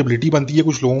अकाउंटेबिलिटी बनती है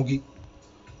कुछ लोगों की,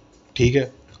 ठीक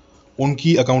है,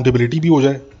 उनकी अकाउंटेबिलिटी भी हो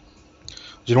जाए,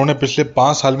 जिन्होंने पिछले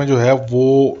 5 साल में जो है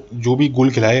वो जो भी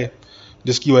गुल खिलाए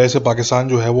जिसकी वजह से पाकिस्तान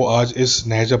जो है वो आज इस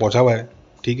नहज से पहुंचा हुआ है,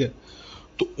 ठीक है।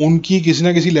 तो उनकी किसी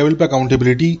ना किसी लेवल पे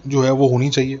अकाउंटेबिलिटी जो है वो होनी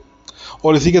चाहिए।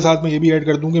 और इसी के साथ मैं ये भी ऐड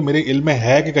कर दूं कि मेरे इल्म में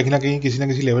है कि कहीं ना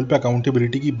किसी लेवल पे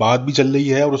अकाउंटेबिलिटी की बात भी चल रही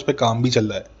है और उस पर काम भी चल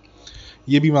रहा है,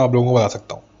 ये भी मैं आप लोगों को बता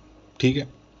सकता हूँ, ठीक है।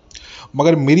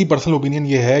 मगर मेरी पर्सनल ओपिनियन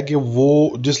ये है कि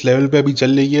वो जिस लेवल पे अभी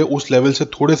चल रही है उस लेवल से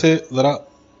थोड़े से ज़रा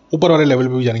ऊपर वाले लेवल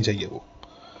पे भी जानी चाहिए वो,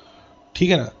 ठीक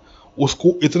है ना। उसको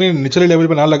इतने निचले लेवल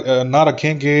पे ना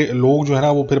रखें कि लोग जो है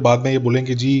ना वो फिर बाद में ये बोलें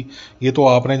कि जी ये तो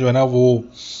आपने जो है ना वो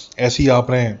ऐसी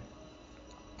आपने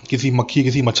किसी मक्खी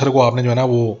किसी मच्छर को आपने जो है ना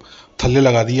वो थल्ले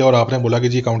लगा दिया और आपने बोला कि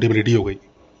जी अकाउंटेबिलिटी हो गई,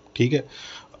 ठीक है।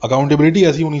 अकाउंटेबिलिटी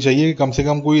ऐसी होनी चाहिए कि कम से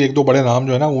कम कोई 1-2 बड़े नाम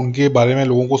जो है ना उनके बारे में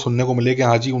लोगों को सुनने को मिले कि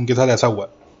हाँ जी उनके साथ ऐसा हुआ,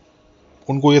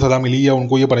 उनको ये सज़ा मिली या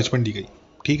उनको ये पनिशमेंट दी गई,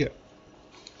 ठीक है।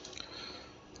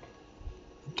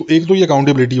 तो एक तो ये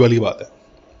अकाउंटेबिलिटी वाली बात है,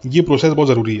 ये प्रोसेस बहुत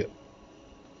ज़रूरी है।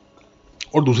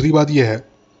 और दूसरी बात ये है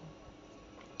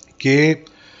कि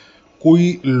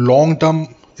कोई लॉन्ग टर्म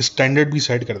स्टैंडर्ड भी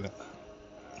सेट कर दें,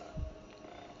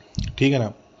 ठीक है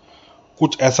ना।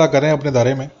 कुछ ऐसा करें अपने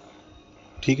दायरे में,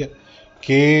 ठीक है,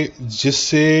 कि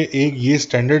जिससे एक ये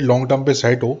स्टैंडर्ड लॉन्ग टर्म पे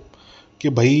सेट हो कि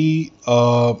भाई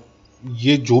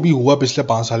ये जो भी हुआ पिछले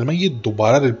 5 साल में ये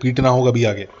दोबारा रिपीट ना हो कभी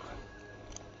आगे,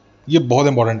 ये बहुत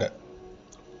इंपॉर्टेंट है,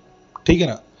 ठीक है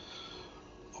ना।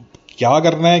 क्या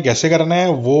करना है कैसे करना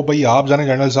है वो भाई आप जाने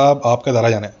जनरल साहब, आपका दायरा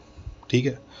जाने, ठीक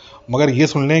है। मगर ये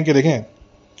सुन लें कि देखें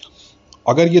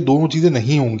अगर ये दोनों चीज़ें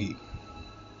नहीं होंगी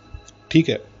ठीक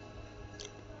है,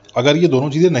 अगर ये दोनों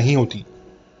चीज़ें नहीं होती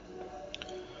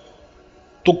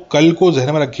तो कल को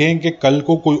जहन में रखें कि कल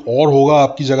को कोई और होगा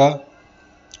आपकी जगह,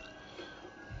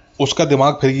 उसका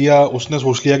दिमाग फिर गया, उसने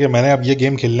सोच लिया कि मैंने अब ये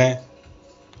गेम खेलना है,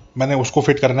 मैंने उसको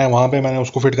फिट करना है वहाँ पे, मैंने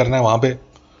उसको फिट करना है वहाँ पे,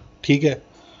 ठीक है,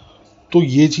 तो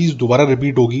ये चीज़ दोबारा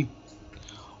रिपीट होगी।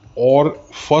 और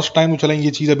फर्स्ट टाइम तो चलें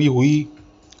ये चीज़ अभी हुई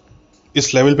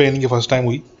इस लेवल पे, यानी कि फर्स्ट टाइम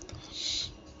हुई,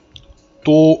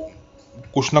 तो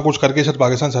कुछ ना कुछ करके शायद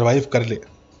पाकिस्तान सर्वाइव कर ले,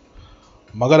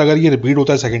 मगर अगर ये रिपीट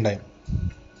होता है सेकेंड टाइम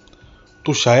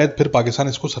तो शायद फिर पाकिस्तान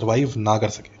इसको सर्वाइव ना कर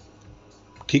सके,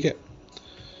 ठीक है।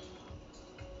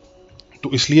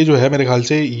 तो इसलिए जो है मेरे ख्याल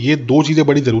से ये दो चीज़ें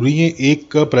बड़ी ज़रूरी हैं,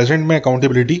 एक प्रेजेंट में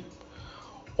अकाउंटेबिलिटी,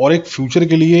 और एक फ्यूचर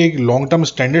के लिए एक लॉन्ग टर्म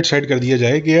स्टैंडर्ड सेट कर दिया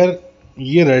जाए कि यार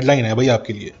ये रेड लाइन है भाई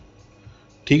आपके लिए,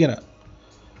 ठीक है ना।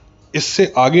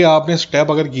 इससे आगे आपने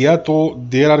स्टेप अगर किया तो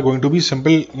there are going to be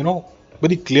simple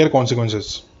very clear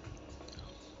consequences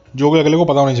जो कि अगले को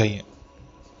पता होने चाहिए,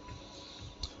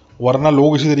 वरना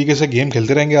लोग इसी तरीके से गेम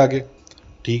खेलते रहेंगे आगे,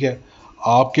 ठीक है,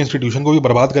 आपके इंस्टीट्यूशन को भी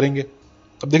बर्बाद करेंगे।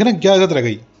 अब देखें ना क्या इज्जत रह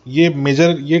गई, ये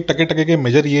मेजर, ये टके टके के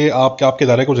मेजर, ये आपके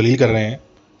इदारे को जलील कर रहे हैं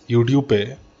यूट्यूब पे,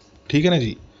 ठीक है ना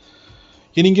जी।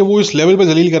 ये नहीं कि वो इस लेवल पे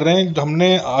जलील कर रहे हैं,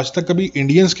 हमने आज तक कभी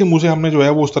इंडियंस के मुंह से हमने जो है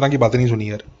वो उस तरह की बातें नहीं सुनी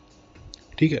यार,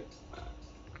 ठीक है।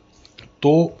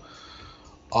 तो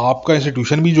आपका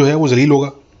इंस्टीट्यूशन भी जो है वो जलील होगा,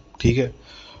 ठीक है,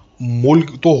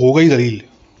 मुल्क तो होगा ही जलील,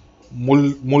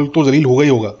 मुल्क तो जलील होगा ही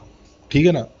होगा, ठीक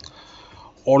है ना।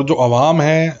 और जो आवाम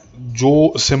है,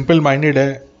 जो सिंपल माइंडेड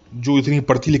है, जो इतनी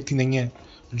पढ़ती लिखती नहीं है,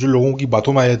 जो लोगों की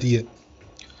बातों में आ जाती है,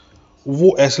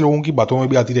 वो ऐसे लोगों की बातों में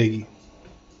भी आती रहेगी,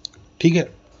 ठीक है।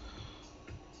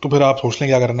 तो फिर आप सोच लें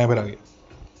क्या करना है फिर आगे।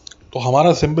 तो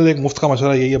हमारा सिंपल एक मुफ्त का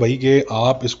मशवरा यही है भाई कि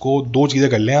आप इसको दो चीज़ें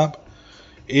कर लें आप,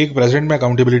 एक प्रेजेंट में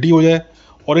अकाउंटेबिलिटी हो जाए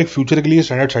और एक फ्यूचर के लिए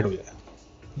स्टैंडर्ड सेट हो जाए।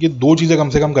 ये दो चीज़ें कम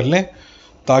से कम कर लें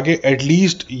ताकि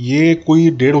एटलीस्ट ये कोई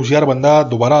डेढ़ होशियार बंदा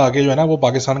दोबारा आके जो है ना वो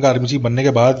पाकिस्तान का आर्मी चीफ बनने के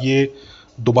बाद ये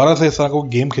दोबारा से इस तरह को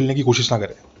गेम खेलने की कोशिश ना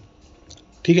करे,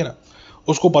 ठीक है ना।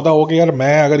 उसको पता हो कि यार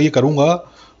मैं अगर ये करूँगा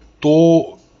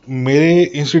तो मेरे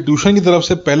इंस्टीट्यूशन की तरफ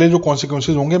से पहले जो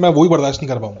कॉन्सिक्वेंसेज होंगे मैं वही बर्दाश्त नहीं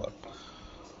कर पाऊंगा।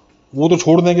 वो तो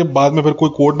छोड़ दें कि बाद में फिर कोई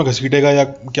कोर्ट में घसीटेगा या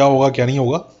क्या होगा क्या नहीं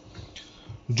होगा,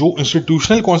 जो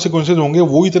इंस्टीट्यूशनल कॉन्सिक्वेंसेज होंगे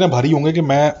वो इतने भारी होंगे कि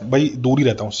मैं भाई दूर ही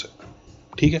रहता हूँ उससे,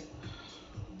 ठीक है।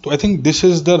 तो I think this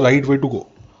is the right way to go,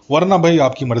 वरना भाई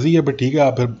आपकी मर्जी है, फिर ठीक है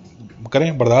आप फिर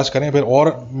करें, बर्दाश्त करें, फिर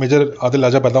और मेजर आदिल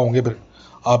राजा पैदा होंगे फिर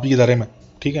आप ही इदारे में,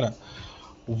 ठीक है ना।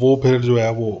 वो फिर जो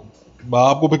है वो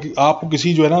आपको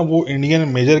किसी जो है ना वो इंडियन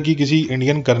मेजर की, किसी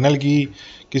इंडियन कर्नल की,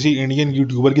 किसी इंडियन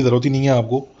यूट्यूबर की ज़रूरत ही नहीं है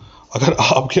आपको। अगर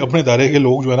आपके अपने दायरे के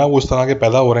लोग जो है ना वो इस तरह के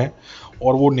पैदा हो रहे हैं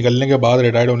और वो निकलने के बाद,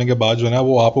 रिटायर्ड होने के बाद जो है ना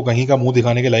वो आपको कहीं का मुंह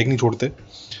दिखाने के लायक नहीं छोड़ते,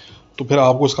 तो फिर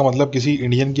आपको इसका मतलब किसी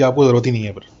इंडियन की आपको ज़रूरत ही नहीं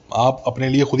है, फिर आप अपने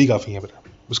लिए खुद ही काफ़ी हैं, फिर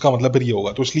उसका मतलब फिर ये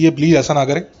होगा। तो इसलिए प्लीज़ ऐसा ना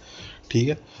करें, ठीक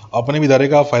है। अपने भी इदारे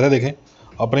का आप फ़ायदा देखें,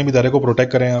 अपने भी इदारे को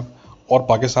प्रोटेक्ट करें आप, और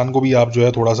पाकिस्तान को भी आप जो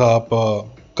है थोड़ा सा आप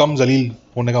कम जलील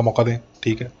होने का मौका दें,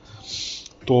 ठीक है।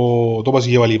 तो बस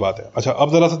ये वाली बात है। अच्छा,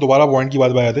 अब ज़रा सा दोबारा पॉइंट की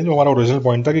बात पे आते हैं, जो हमारा ओरिजिनल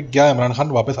पॉइंट था कि क्या इमरान खान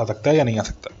वापस आ सकता है या नहीं आ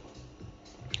सकता।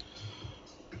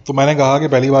 तो मैंने कहा कि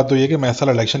पहली बात तो ये कि मैं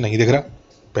ऐसा इलेक्शन नहीं दिख रहा,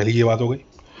 पहली ये बात हो गई।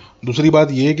 दूसरी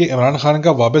बात ये कि इमरान खान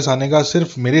का वापस आने का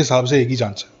सिर्फ मेरे हिसाब से एक ही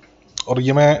चांस है, और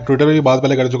ये मैं ट्विटर पर भी बात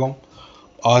पहले कर चुका हूँ,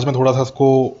 आज मैं थोड़ा सा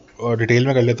इसको डिटेल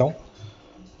में कर लेता हूँ।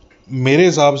 मेरे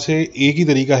हिसाब से एक ही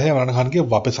तरीका है इमरान खान के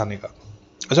वापस आने का।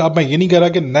 अच्छा, अब मैं ये नहीं कह रहा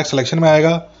कि नेक्स्ट इलेक्शन में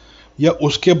आएगा या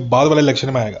उसके बाद वाले इलेक्शन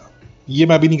में आएगा, ये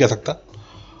मैं अभी नहीं कह सकता,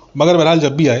 मगर बहरहाल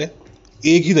जब भी आए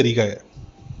एक ही तरीका है,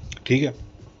 ठीक है।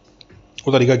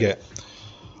 वो तरीका क्या है?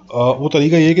 वो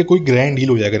तरीका ये है कि कोई ग्रैंड डील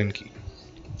हो जाएगा इनकी,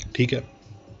 ठीक है।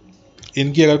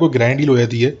 इनकी अगर कोई ग्रैंड डील हो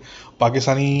जाती है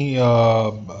पाकिस्तानी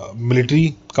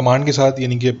मिलिट्री कमांड के साथ,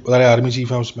 यानी कि सारे आर्मी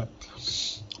चीफ हैं उसमें,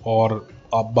 और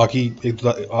आप बाकी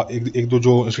एक दो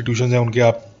जो इंस्टीट्यूशन हैं उनके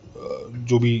आप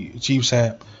जो भी चीफ्स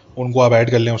हैं उनको आप ऐड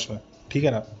कर लें उसमें, ठीक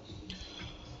है ना।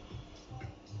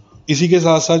 इसी के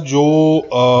साथ साथ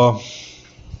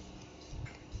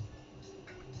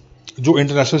जो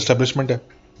इंटरनेशनल एस्टेब्लिशमेंट है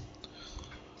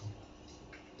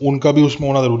उनका भी उसमें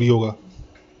होना ज़रूरी होगा,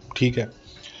 ठीक है।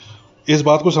 इस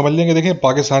बात को समझ लेंगे, देखें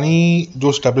पाकिस्तानी जो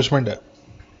एस्टेब्लिशमेंट है,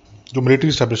 जो मिलिट्री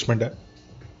एस्टेब्लिशमेंट है,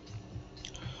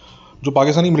 जो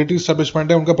पाकिस्तानी मिलिट्री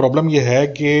एस्टेब्लिशमेंट है, उनका प्रॉब्लम यह है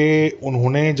कि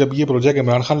उन्होंने जब ये प्रोजेक्ट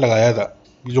इमरान खान लगाया था,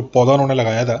 ये जो पौधा उन्होंने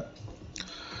लगाया था,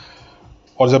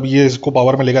 और जब ये इसको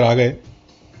पावर में लेकर आ गए,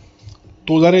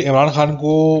 तो ज़रा इमरान खान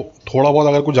को थोड़ा बहुत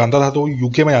अगर कोई जानता था तो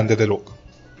यूके में जानते थे लोग,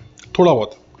 थोड़ा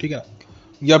बहुत, ठीक है,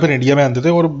 या फिर इंडिया में जानते थे,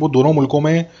 और वो दोनों मुल्कों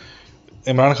में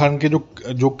इमरान खान के जो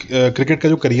क्रिकेट का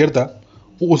जो करियर था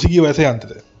वो उसी की वजह से जानते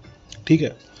थे, ठीक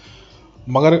है।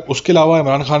 मगर उसके अलावा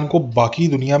इमरान खान को बाकी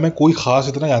दुनिया में कोई ख़ास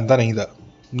इतना जानता नहीं था,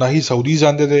 ना ही सऊदीज़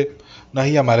जानते थे, ना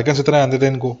ही अमेरिकन इतना जानते थे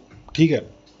इनको। ठीक है,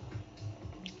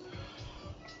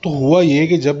 तो हुआ ये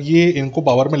कि जब ये इनको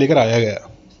पावर में लेकर आया गया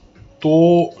तो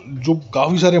जो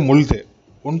काफ़ी सारे मुल्क थे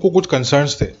उनको कुछ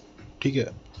कंसर्न्स थे। ठीक है,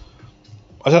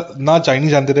 अच्छा ना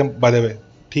चाइनीज जानते थे बाय द वे।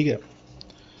 ठीक है,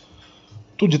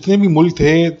 तो जितने भी मुल्क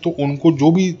थे तो उनको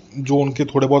जो उनके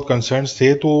थोड़े बहुत कंसर्न्स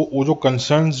थे, तो वो जो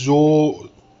कंसर्न्स जो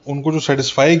उनको जो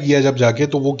सेटिस्फाई किया जब जाके,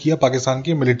 तो वो किया पाकिस्तान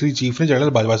के मिलिट्री चीफ ने, जनरल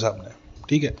बाजवा साहब ने।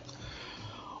 ठीक है,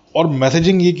 और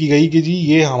मैसेजिंग ये की गई कि जी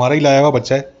ये हमारा ही लाया हुआ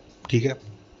बच्चा है, ठीक है,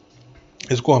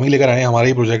 इसको हम ही लेकर आए हैं, हमारा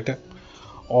ही प्रोजेक्ट है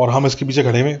और हम इसके पीछे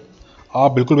खड़े हुए,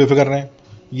 आप बिल्कुल बेफिक्र रहें,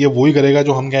 ये वही करेगा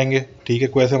जो हम कहेंगे। ठीक है,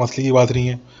 कोई ऐसे मसले की बात नहीं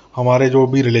है, हमारे जो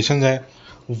भी रिलेशन हैं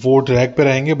वो ट्रैक पे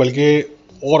रहेंगे, बल्कि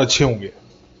और अच्छे होंगे।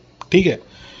 ठीक है,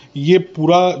 ये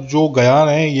पूरा जो बयान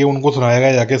है ये उनको सुनाया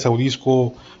गया जाके सऊदीज़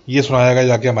को, ये सुनाया गया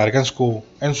जाके अमेरिकन को,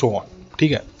 एंड सो ऑन।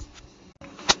 ठीक है,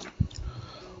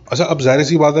 अच्छा अब जाहिर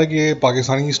सी बात है कि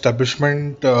पाकिस्तानी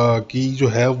इस्टेब्लिशमेंट की जो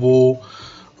है वो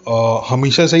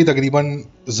हमेशा से ही तकरीबन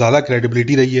ज़्यादा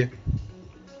क्रेडिबिलिटी रही है,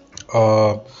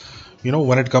 you know,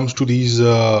 when it comes to these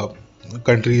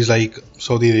countries like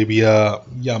Saudi Arabia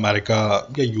या अमेरिका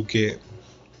या UK,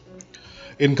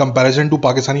 in comparison to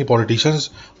Pakistani politicians.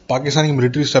 Pakistani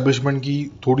military establishment की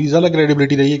थोड़ी ज़्यादा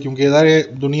क्रेडिबिलिटी रही है, क्योंकि ज़ाहिर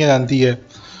दुनिया जानती है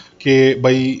कि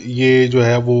भाई ये जो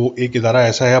है वो एक इदारा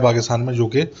ऐसा है पाकिस्तान में जो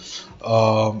कि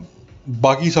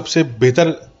बाकी सबसे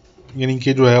बेहतर, यानी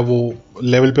कि जो है वो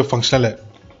लेवल पे फंक्शनल है।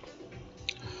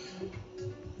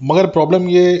 मगर प्रॉब्लम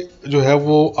ये जो है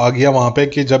वो आ गया वहाँ पे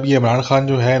कि जब ये इमरान खान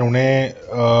जो है इन्होंने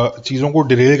चीज़ों को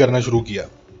डिरेल करना शुरू किया।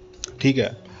 ठीक है,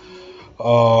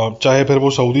 चाहे फिर वो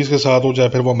सऊदीज़ के साथ हो, चाहे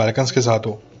फिर वो अमेरिकन के साथ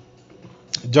हो,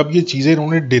 जब ये चीज़ें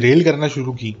इन्होंने डिरेल करना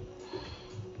शुरू की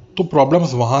तो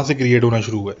प्रॉब्लम्स वहाँ से क्रिएट होना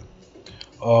शुरू हुए।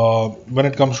 When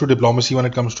it comes to diplomacy, when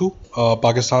it comes to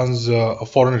Pakistan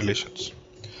foreign relations.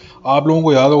 आप लोगों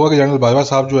को याद होगा कि जनरल बाजवा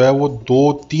साहब जो है वो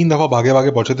 2-3 दफ़ा भागे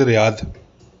भागे पहुँचे थे रियाद,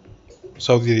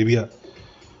 सऊदी अरेबिया,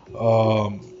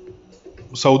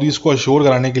 सऊदीज़ को अश्योर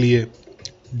कराने के लिए,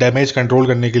 डैमेज कंट्रोल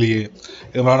करने के लिए।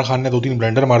 इमरान खान ने 2-3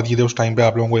 ब्लेंडर मार दिए थे उस टाइम पे,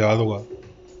 आप लोगों को याद होगा।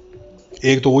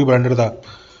 एक तो वही ब्लेंडर था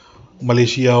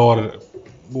मलेशिया और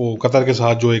वो कतर के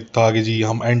साथ, जो एक था कि जी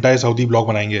हम एंटाई सऊदी ब्लॉक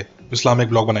बनाएंगे, इस्लामिक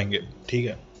ब्लॉक बनाएंगे। ठीक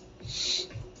है,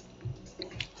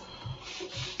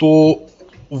 तो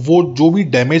वो जो भी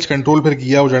डैमेज कंट्रोल फिर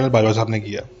किया वो जनरल बाजवा साहब ने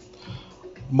किया।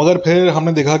 मगर फिर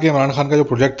हमने देखा कि इमरान खान का जो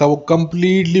प्रोजेक्ट था वो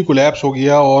कम्प्लीटली कोलैप्स हो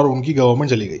गया और उनकी गवर्नमेंट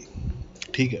चली गई।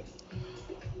 ठीक है,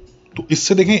 तो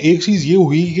इससे देखें एक चीज़ ये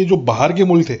हुई कि जो बाहर के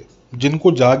मुल्क थे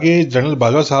जिनको जाके जनरल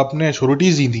बाजवा साहब ने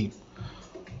एश्योरिटीज़ दी थी,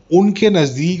 उनके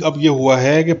नज़दीक अब ये हुआ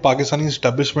है कि पाकिस्तानी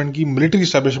इस्टेब्लिशमेंट की, मिलिट्री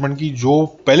इस्टेब्लिशमेंट की जो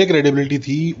पहले क्रेडिबिलिटी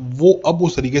थी वो अब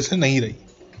उस तरीके से नहीं रही।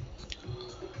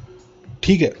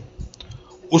 ठीक है,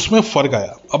 उसमें फ़र्क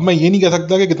आया। अब मैं ये नहीं कह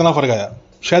सकता कि कितना फ़र्क आया,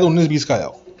 शायद 19-20 का आया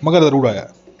हो, मगर ज़रूर आया।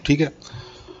 ठीक है,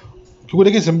 क्योंकि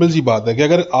देखिए सिंपल सी बात है कि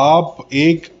अगर आप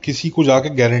एक किसी को जाके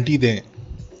गारंटी दें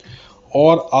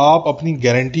और आप अपनी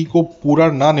गारंटी को पूरा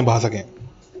ना निभा सकें,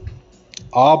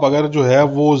 आप अगर जो है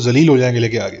वो जलील हो जाएंगे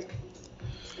लेके आगे,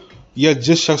 या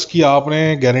जिस शख्स की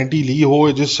आपने गारंटी ली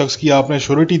हो, जिस शख्स की आपने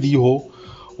श्योरिटी दी हो,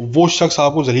 वो शख्स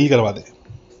आपको जलील करवा दे,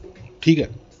 ठीक है,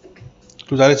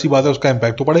 तो जाहिर सी बात है उसका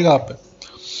इम्पैक्ट तो पड़ेगा आप पे।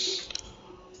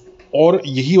 और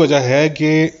यही वजह है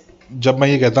कि जब मैं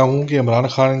ये कहता हूँ कि इमरान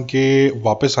खान के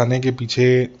वापस आने के पीछे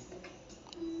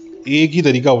एक ही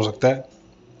तरीका हो सकता है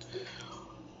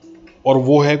और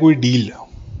वो है कोई डील,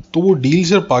 तो वो डील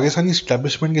सिर्फ पाकिस्तानी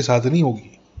इस्टेब्लिशमेंट के साथ नहीं होगी।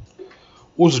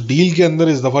 उस डील के अंदर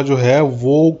इस दफ़ा जो है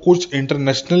वो कुछ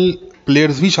इंटरनेशनल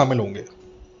प्लेयर्स भी शामिल होंगे।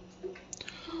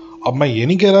 अब मैं ये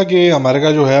नहीं कह रहा कि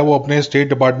अमेरिका जो है वो अपने स्टेट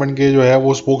डिपार्टमेंट के जो है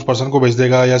वो स्पोक्स पर्सन को भेज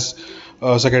देगा या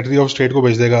सेक्रेटरी ऑफ स्टेट को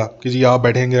भेज देगा कि जी आप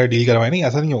बैठेंगे डील करवाएं, नहीं,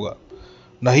 ऐसा नहीं होगा।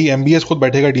 ना ही एमबीएस खुद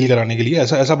बैठेगा डील कराने के लिए,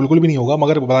 ऐसा ऐसा बिल्कुल भी नहीं होगा।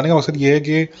 मगर बताने का मकसद ये है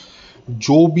कि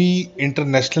जो भी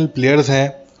इंटरनेशनल प्लेयर्स हैं,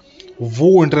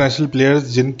 वो इंटरनेशनल प्लेयर्स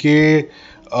जिनके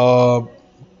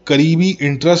करीबी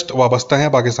इंटरेस्ट वाबस्ता हैं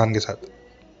पाकिस्तान के साथ,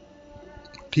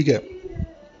 ठीक है,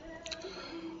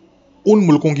 उन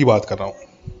मुल्कों की बात कर रहा हूँ,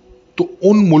 तो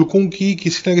उन मुल्कों की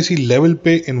किसी ना किसी लेवल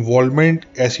पे इन्वॉल्वमेंट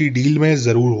ऐसी डील में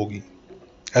ज़रूर होगी।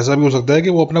 ऐसा भी हो सकता है कि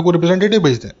वो अपना कोई रिप्रेजेंटेटिव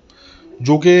भेज दें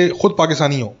जो कि खुद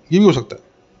पाकिस्तानी हो, ये भी हो सकता है,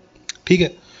 ठीक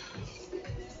है,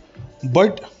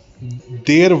 but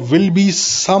there will be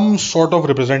some sort of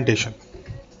representation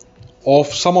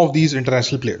of some of these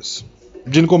international players,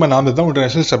 जिनको मैं नाम देता हूं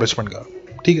इंटरनेशनल एस्टेब्लिशमेंट का,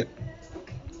 ठीक है।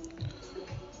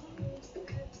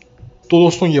 तो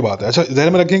दोस्तों ये बात है। अच्छा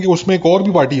ध्यान में रखें कि उसमें एक और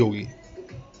भी पार्टी होगी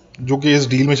जो कि इस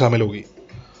डील में शामिल होगी,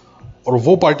 और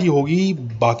वो पार्टी होगी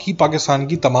बाकी पाकिस्तान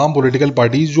की तमाम पॉलिटिकल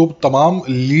पार्टीज, जो तमाम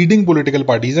लीडिंग पॉलिटिकल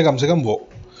पार्टीज है कम से कम वो,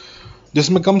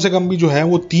 जिसमें कम से कम भी जो है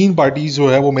वो 3 पार्टीज जो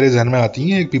है वो मेरे जहन में आती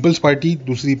हैं। एक पीपल्स पार्टी,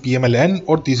 दूसरी PMLN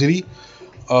और तीसरी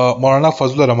मौलाना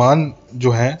फजल रहमान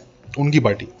जो हैं उनकी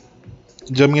पार्टी,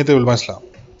 जमीयत उलमा इस्लाम।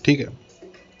 ठीक है,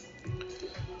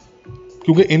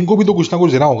 क्योंकि इनको भी तो कुछ ना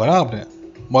कुछ देना होगा ना आपने।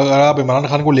 मगर आप इमरान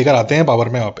खान को लेकर आते हैं पावर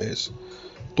में वापस,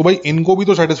 तो भाई इनको भी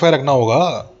तो सेटिस्फाई रखना होगा।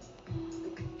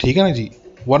 ठीक है ना जी,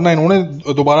 वरना इन्होंने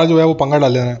दोबारा जो है वो पंगा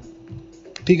डाल देना है।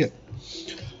 ठीक है,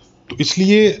 तो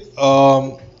इसलिए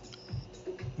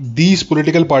these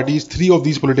political parties, 3 of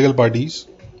these political parties,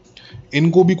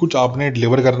 इनको भी कुछ आपने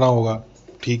डिलीवर करना होगा।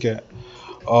 ठीक है,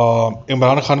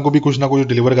 इमरान खान को भी कुछ ना कुछ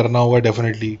डिलीवर करना होगा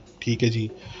डेफिनेटली। ठीक है जी,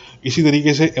 इसी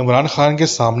तरीके से इमरान खान के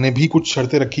सामने भी कुछ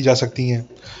शर्तें रखी जा सकती हैं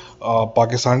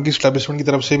पाकिस्तान की इस्टेब्लिशमेंट की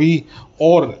तरफ से भी,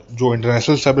 और जो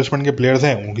इंटरनेशनल इस्टेब्लिशमेंट के प्लेयर्स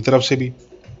हैं उनकी तरफ से भी।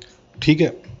 ठीक है,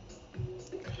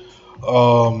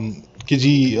 कि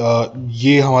जी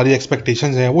ये हमारी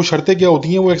एक्सपेक्टेशंस हैं। वो शर्तें क्या होती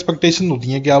हैं? वो एक्सपेक्टेशन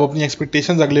होती हैं कि आप अपनी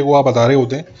एक्सपेक्टेशंस अगले को आप बता रहे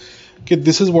होते हैं कि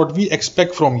this is what we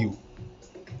expect from you.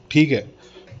 ठीक है,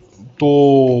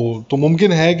 तो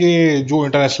मुमकिन है कि जो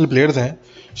इंटरनेशनल प्लेयर्स हैं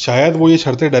शायद वो ये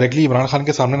शर्तें डायरेक्टली इमरान खान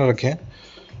के सामने ना रखें।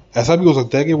 ऐसा भी हो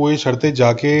सकता है कि वो ये शर्तें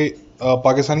जाके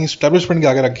पाकिस्तानी इस्टेब्लिशमेंट के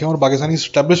आगे रखें और पाकिस्तानी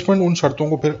इस्टेब्लिशमेंट उन शर्तों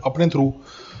को फिर अपने थ्रू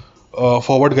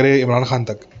फॉरवर्ड करे इमरान खान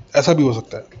तक। ऐसा भी हो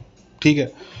सकता है। ठीक है,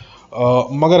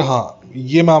 मगर हाँ,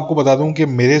 ये मैं आपको बता दूं कि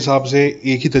मेरे हिसाब से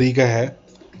एक ही तरीका है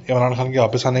इमरान खान के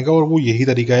वापस आने का, और वो यही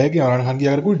तरीका है कि इमरान खान की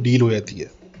अगर कोई डील हो जाती है,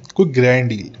 कोई ग्रैंड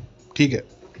डील। ठीक है,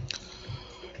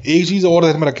 एक चीज़ और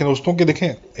ध्यान में रखें दोस्तों कि देखें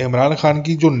इमरान खान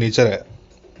की जो नेचर है,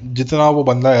 जितना वो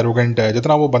बंदा एरोगेंट है,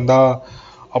 जितना वो बंदा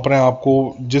अपने आप को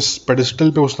जिस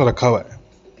पेडिस्टल पे उसने रखा हुआ है,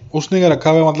 उसने क्या रखा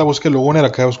हुआ है मतलब उसके लोगों ने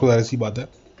रखा है उसको, ज़ाहिर सी बात है,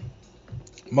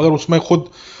 मगर उसमें खुद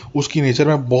उसकी नेचर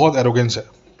में बहुत एरोगेंस है।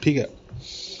 ठीक है,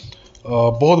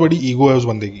 बहुत बड़ी ईगो है उस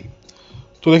बंदे की।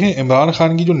 तो देखें इमरान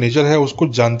खान की जो नेचर है उसको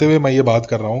जानते हुए मैं ये बात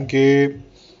कर रहा हूँ कि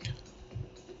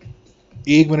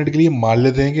 1 मिनट के लिए मान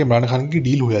लेते हैं कि इमरान खान की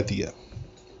डील हो जाती है।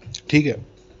 ठीक है,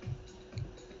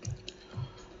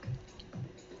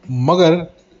 मगर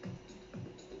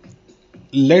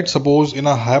late suppose in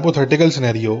a hypothetical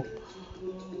scenario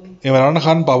Imran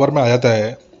Khan power में आ जाता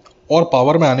है, और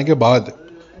पावर में आने के बाद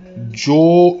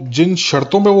जो जिन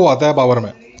शर्तों पे वो आता है पावर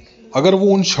में, अगर वो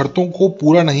उन शर्तों को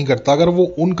पूरा नहीं करता, अगर वो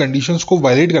उन कंडीशंस को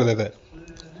वायलेट कर देता है,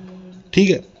 ठीक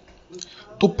है,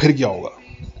 तो फिर क्या होगा?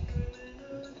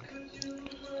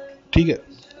 ठीक है,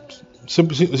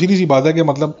 सीधी सी बात है कि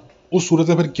मतलब उस सूरत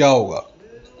में फिर क्या होगा?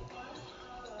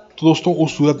 तो दोस्तों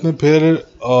उस सूरत में फिर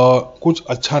कुछ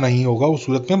अच्छा नहीं होगा, उस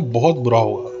सूरत में बहुत बुरा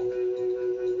होगा।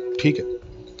 ठीक है,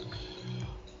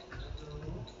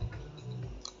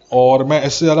 और मैं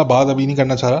इससे ज़्यादा बात अभी नहीं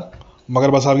करना चाह रहा,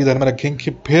 मगर बस आप ये ध्यान में रखें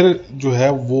कि फिर जो है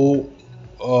वो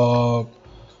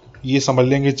ये समझ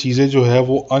लेंगे चीज़ें जो है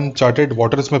वो अनचार्टेड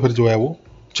वाटर्स में फिर जो है वो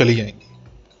चली जाएंगी।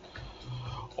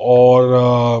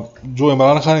 और जो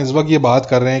इमरान खान इस वक्त ये बात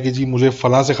कर रहे हैं कि जी मुझे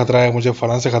फ़लाँ से ख़तरा है, मुझे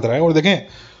फ़लाँ से ख़तरा है, और देखें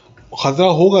ख़तरा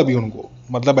होगा भी उनको,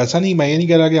 मतलब ऐसा नहीं, मैं ये नहीं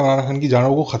कह रहा कि इमरान खान की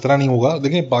जानों को ख़तरा नहीं होगा।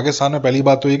 देखें पाकिस्तान में पहली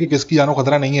बात तो ये कि किसकी जानों को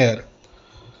ख़तरा नहीं है यार।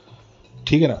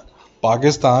 ठीक है ना,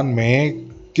 पाकिस्तान में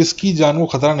किसकी जान को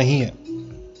ख़तरा नहीं है।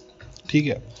 ठीक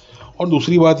है, और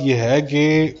दूसरी बात यह है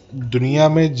कि दुनिया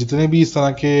में जितने भी इस तरह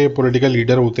के पॉलिटिकल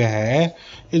लीडर होते हैं,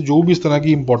 या जो भी इस तरह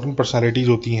की इंपॉर्टेंट पर्सनालिटीज़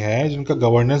होती हैं जिनका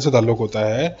गवर्नेंस से ताल्लुक़ होता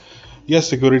है या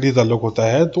सिक्योरिटी से ताल्लुक़ होता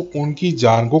है, तो उनकी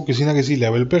जान को किसी ना किसी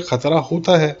लेवल पे ख़तरा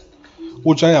होता है।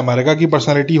 वो चाहे अमेरिका की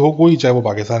पर्सनालिटी हो कोई, चाहे वो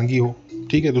पाकिस्तान की हो।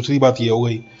 ठीक है, दूसरी बात ये हो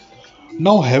गई।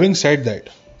 नाउ हैविंग सेड दैट,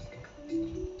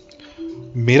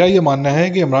 मेरा ये मानना है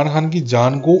कि इमरान खान की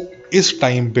जान को इस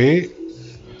टाइम पे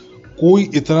कोई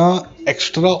इतना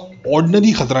एक्स्ट्रा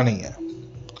ऑर्डिनरी खतरा नहीं है।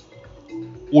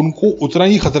 उनको उतना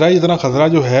ही खतरा है जितना खतरा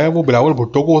जो है वो बिलावल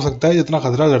भुट्टो को हो सकता है, जितना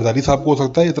खतरा जरदारी साहब को हो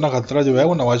सकता है, जितना खतरा जो है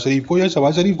वो नवाज शरीफ को या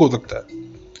शहबाज शरीफ को हो सकता है।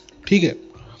 ठीक है,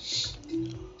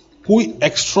 कोई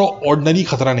एक्स्ट्रा ऑर्डिनरी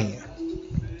खतरा नहीं है।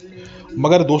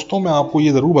 मगर दोस्तों मैं आपको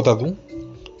ये ज़रूर बता दूं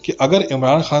कि अगर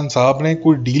इमरान खान साहब ने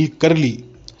कोई डील कर ली,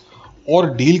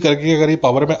 और डील करके अगर ये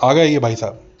पावर में आ गए ये भाई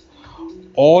साहब,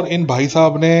 और इन भाई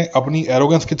साहब ने अपनी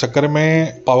एरोगेंस के चक्कर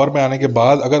में पावर में आने के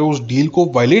बाद अगर उस डील को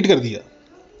वायलेट कर दिया,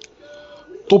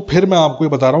 तो फिर मैं आपको ये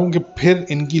बता रहा हूं कि फिर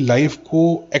इनकी लाइफ को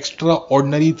एक्स्ट्रा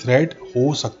ऑर्डिनरी थ्रेट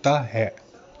हो सकता है।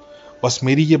 बस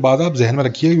मेरी ये बात आप जहन में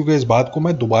रखिए, क्योंकि इस बात को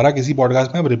मैं दोबारा किसी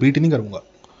पॉडकास्ट में अब रिपीट नहीं करूंगा।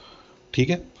 ठीक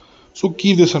है, so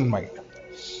keep this in mind.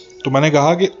 तो मैंने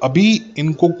कहा कि अभी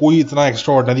इनको कोई इतना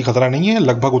एक्स्ट्रा ऑर्डिनरी खतरा नहीं है,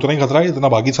 लगभग उतना ही खतरा है जितना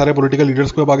बाकी सारे पॉलिटिकल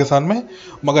लीडर्स को है पाकिस्तान में।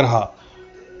 मगर हाँ,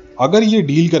 अगर ये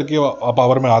डील करके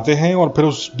पावर में आते हैं और फिर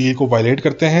उस डील को वायलेट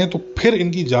करते हैं तो फिर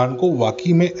इनकी जान को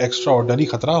वाकई में एक्स्ट्रा ऑर्डिनरी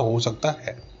खतरा हो सकता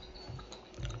है।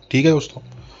 ठीक है दोस्तों,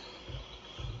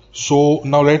 सो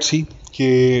नाउ लेट्स सी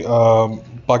कि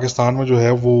पाकिस्तान में जो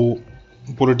है वो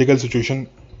पॉलिटिकल सिचुएशन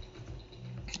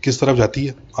किस तरफ जाती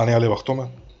है आने वाले वक्तों में।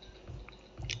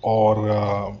 और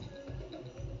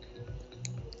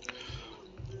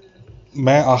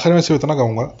मैं आखिर में सिर्फ इतना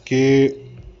कहूँगा कि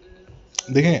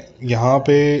देखें, यहाँ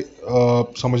पे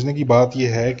समझने की बात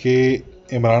यह है कि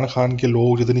इमरान खान के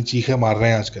लोग जितनी चीखें मार रहे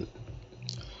हैं आजकल,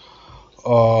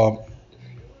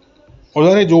 और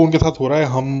ज़ाहिर जो उनके साथ हो रहा है,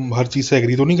 हम हर चीज़ से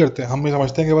एग्री तो नहीं करते। हम ये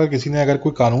समझते हैं कि अगर किसी ने अगर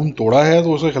कोई कानून तोड़ा है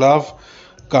तो उसके खिलाफ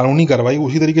कानूनी कार्रवाई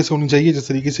उसी तरीके से होनी चाहिए जिस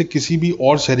तरीके से किसी भी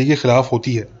और शहरी के खिलाफ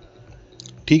होती है।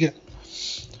 ठीक है,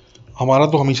 हमारा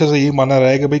तो हमेशा से यही मानना रहा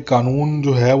है कि भाई कानून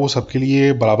जो है वो सबके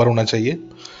लिए बराबर होना चाहिए,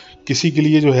 किसी के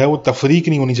लिए जो है वो तफरीक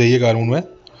नहीं होनी चाहिए कानून में।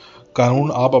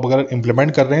 कानून आप अब अगर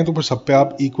इम्प्लीमेंट कर रहे हैं तो फिर सब पे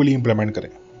आप इक्वली इम्प्लीमेंट करें।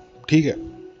 ठीक है,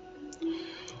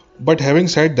 बट हैविंग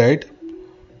सेड दैट,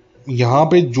 यहाँ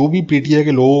पे जो भी पीटीआई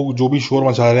के लोग जो भी शोर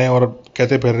मचा रहे हैं और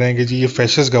कहते फिर रहे हैं कि जी ये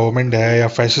फैशिस्ट गवर्नमेंट है या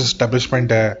फैशिस्ट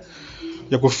एस्टेब्लिशमेंट है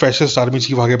या कोई फैशिस्ट आर्मी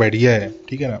चीफ आगे बैठ गया है,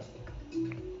 ठीक है ना,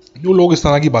 जो लोग इस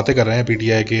तरह की बातें कर रहे हैं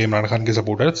पीटीआई के, इमरान खान के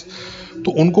सपोर्टर्स,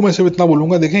 तो उनको मैं सिर्फ इतना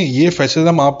बोलूँगा, देखें ये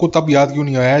फैशिज्म आपको तब याद क्यों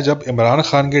नहीं आया जब इमरान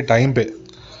खान के टाइम पे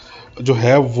जो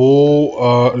है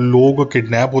वो लोग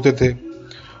किडनैप होते थे,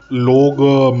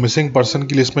 लोग मिसिंग पर्सन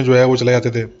की लिस्ट में जो है वो चले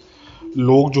जाते थे,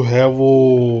 लोग जो है वो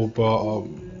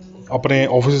अपने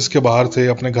ऑफिस के बाहर से,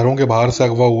 अपने घरों के बाहर से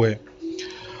अगवा हुए,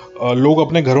 लोग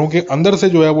अपने घरों के अंदर से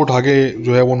जो है वो उठा के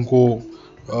जो है वो उनको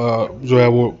जो है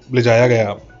वो ले जाया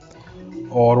गया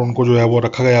और उनको जो है वो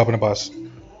रखा गया अपने पास।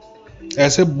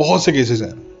 ऐसे बहुत से केसेस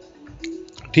हैं।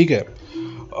 ठीक है,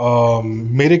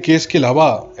 मेरे केस के अलावा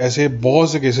ऐसे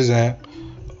बहुत से केसेस हैं,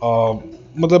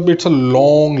 मतलब इट्स अ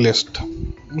लॉन्ग लिस्ट।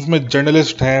 उसमें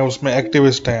जर्नलिस्ट हैं, उसमें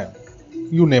एक्टिविस्ट हैं,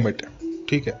 यू नेम इट।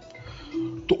 ठीक है,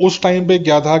 तो उस टाइम पे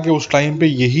क्या था कि उस टाइम पे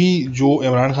यही जो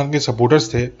इमरान खान के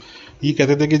सपोर्टर्स थे ये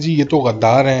कहते थे कि जी ये तो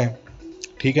गद्दार हैं,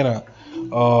 ठीक है ना,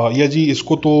 या जी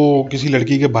इसको तो किसी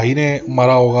लड़की के भाई ने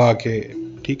मारा होगा आके।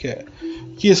 ठीक है,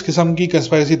 ये इस किस्म की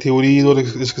कंस्पायरेसी थ्योरीज और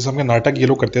इस किस्म के नाटक ये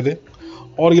लोग करते थे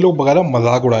और ये लोग बगैर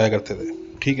मजाक उड़ाया करते थे।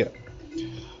 ठीक है,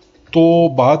 तो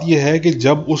बात यह है कि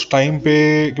जब उस टाइम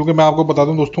पे, क्योंकि मैं आपको बता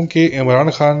दूं दोस्तों कि इमरान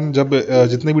खान जब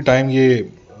जितने भी टाइम ये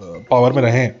पावर में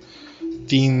रहे,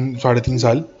 3-3.5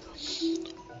 साल,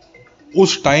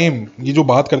 उस टाइम ये जो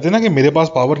बात करते हैं ना कि मेरे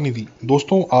पास पावर नहीं थी,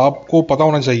 दोस्तों आपको पता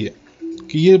होना चाहिए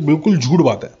कि ये बिल्कुल झूठ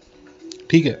बात है।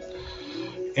 ठीक है,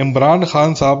 इमरान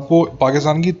खान साहब को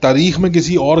पाकिस्तान की तारीख में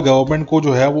किसी और गवर्नमेंट को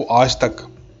जो है वो आज तक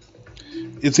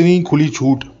इतनी खुली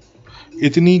छूट,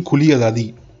 इतनी खुली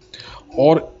आज़ादी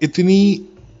और इतनी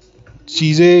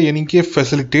चीज़ें यानी कि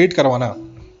फैसिलिटेट करवाना,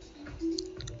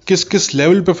 किस किस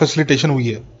लेवल पे फैसिलिटेशन हुई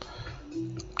है,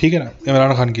 ठीक है ना,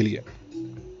 इमरान खान के लिए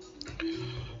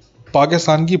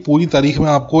पाकिस्तान की पूरी तारीख में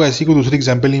आपको ऐसी कोई दूसरी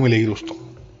एग्जाम्पल नहीं मिलेगी दोस्तों।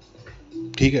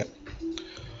 ठीक है,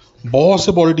 बहुत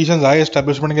से पॉलिटिशियंस आए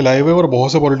एस्टेब्लिशमेंट के लाए हुए और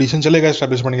बहुत से पॉलिटिशियन चले गए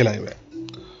एस्टेब्लिशमेंट के लाए हुए,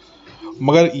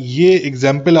 मगर ये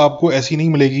एग्जाम्पल आपको ऐसी नहीं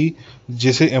मिलेगी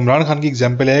जैसे इमरान खान की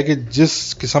एग्जाम्पल है कि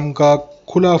जिस किस्म का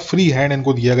खुला फ्री हैंड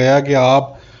इनको दिया गया कि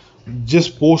आप जिस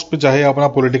पोस्ट पे चाहे अपना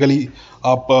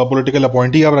पॉलिटिकल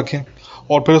अपॉइंटी आप रखें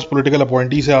और फिर उस पॉलिटिकल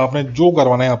अपॉइंटी से आपने जो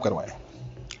करवाना है आप करवाएं।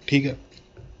 ठीक है,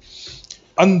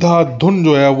 अंधाधुन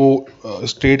जो है वो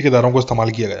स्टेट के दारों को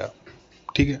इस्तेमाल किया गया।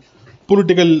 ठीक है,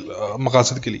 पॉलिटिकल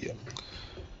मकासद के लिए।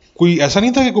 कोई ऐसा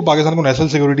नहीं था कि कोई पाकिस्तान को नेशनल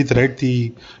सिक्योरिटी थ्रेट थी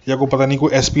या कोई पता नहीं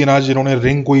कोई एस्पियोनाज जिन्होंने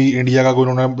रिंग कोई इंडिया का कोई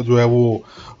उन्होंने जो है वो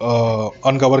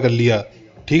अनकवर कर लिया।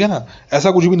 ठीक है ना,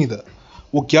 ऐसा कुछ भी नहीं था।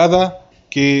 वो क्या था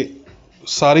कि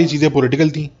सारी चीज़ें पॉलिटिकल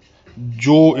थी।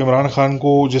 जो इमरान खान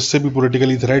को जिससे भी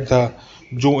पॉलिटिकली थ्रेट था,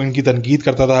 जो इनकी तनकीद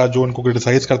करता था, जो इनको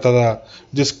क्रिटिसाइज़ करता था,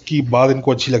 जिसकी बात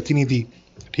इनको अच्छी लगती नहीं थी,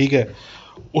 ठीक है,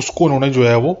 उसको उन्होंने जो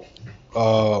है वो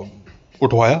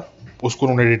उठवाया, उसको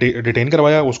उन्होंने डिटेन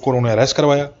करवाया, उसको उन्होंने अरेस्ट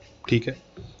करवाया। ठीक है,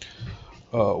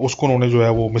 उसको उन्होंने जो है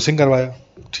वो मिसिंग करवाया।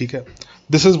 ठीक है,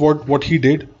 this is what he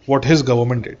did, what his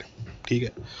government did. ठीक है,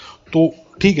 तो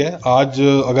ठीक है, आज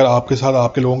अगर आपके साथ,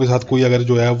 आपके लोगों के साथ कोई अगर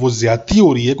जो है वो ज्यादती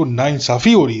हो रही है, कोई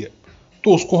नाइंसाफ़ी हो रही है,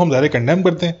 तो उसको हम ज़ाहिर कंडेम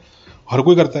करते हैं, हर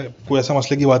कोई करता है, कोई ऐसा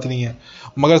मसले की बात नहीं है।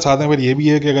 मगर साथ में फिर ये भी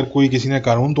है कि अगर कोई किसी ने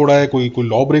कानून तोड़ा है, कोई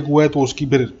लॉ ब्रेक हुआ है, तो उसकी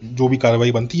फिर जो भी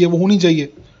कार्रवाई बनती है वो होनी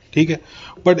चाहिए। ठीक है,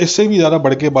 बट इससे भी ज़्यादा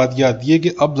बढ़ के बात ये आती है कि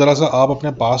अब ज़रा सा आप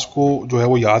अपने पास को जो है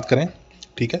वो याद करें।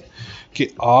 ठीक है, कि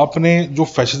आपने जो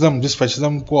फैशिज्म, जिस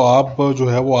फैशिज्म को आप जो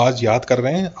है वो आज याद कर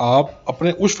रहे हैं, आप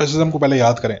अपने उस फैशिज्म को पहले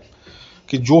याद करें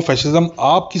कि जो फैशिज्म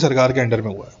आपकी सरकार के अंडर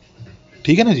में हुआ है।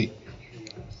 ठीक है ना जी,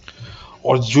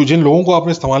 और जो जिन लोगों को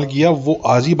आपने इस्तेमाल किया वो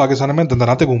आज ही पाकिस्तान में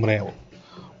दंदनाते घूम रहे हैं, वो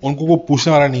उनको वो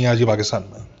पूछने वाला नहीं है आज ही पाकिस्तान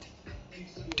में,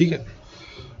 ठीक है।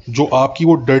 जो आपकी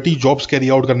वो डर्टी जॉब्स कैरी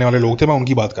आउट करने वाले लोग थे, मैं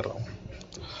उनकी बात कर रहा हूँ।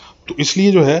 तो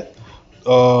इसलिए जो है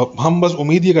हम बस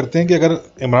उम्मीद ये करते हैं कि अगर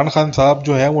इमरान खान साहब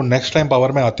जो है वो नेक्स्ट टाइम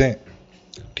पावर में आते हैं,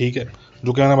 ठीक है,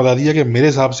 जो कि मैंने बता दिया कि मेरे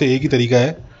हिसाब से एक ही तरीका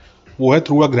है, वो है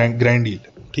थ्रू अ ग्रैंड डील,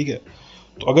 ठीक है।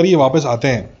 तो अगर ये वापस आते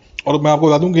हैं, और मैं आपको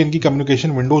बता दूं कि इनकी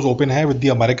कम्युनिकेशन विंडोज ओपन है with the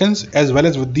American as well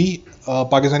as with the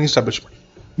Pakistani establishment,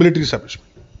 military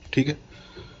establishment, ठीक है।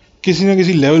 किसी न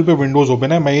किसी लेवल पे विंडोज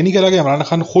ओपन है। मैं ये नहीं कह रहा कि इमरान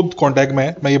खान खुद कांटेक्ट में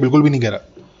है, मैं ये बिल्कुल भी नहीं कह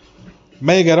रहा।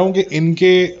 मैं ये कह रहा हूँ कि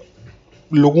इनके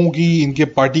लोगों की, इनके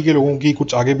पार्टी के लोगों की,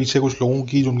 कुछ आगे पीछे कुछ लोगों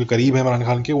की जो उनके करीब है इमरान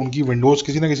खान के, उनकी विंडोज़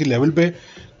किसी ना किसी लेवल पे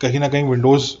कहीं ना कहीं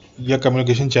विंडोज़ या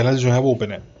कम्युनिकेशन चैनल जो है वो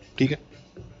ओपन है, ठीक है।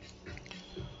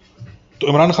 तो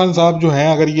इमरान खान साहब जो हैं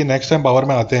अगर ये नेक्स्ट टाइम पावर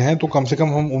में आते हैं तो कम से कम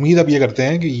हम उम्मीद अब ये करते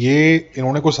हैं कि ये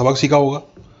इन्होंने कोई सबक सीखा होगा,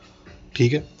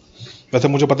 ठीक है। वैसे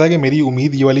मुझे पता है कि मेरी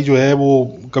उम्मीद ये वाली जो है वो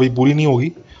कभी पूरी नहीं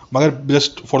होगी, मगर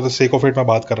just for the sake of it मैं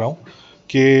बात कर रहा हूँ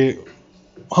कि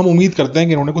हम उम्मीद करते हैं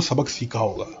कि इन्होंने कुछ सबक सीखा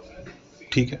होगा,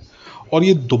 ठीक है। और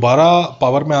ये दोबारा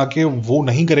पावर में आके वो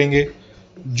नहीं करेंगे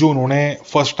जो उन्होंने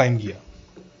फर्स्ट टाइम किया।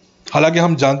 हालांकि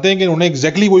हम जानते हैं कि उन्होंने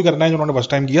एग्जैक्टली वही करना है जो उन्होंने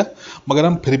फर्स्ट टाइम किया, मगर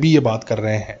हम फिर भी ये बात कर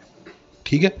रहे हैं,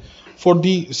 ठीक है, for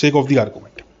the sake of the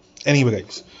argument. Anyway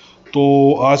guys,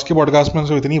 तो आज के पॉडकास्ट में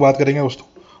हम इतनी बात करेंगे दोस्तों,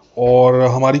 और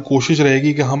हमारी कोशिश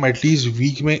रहेगी कि हम एटलीस्ट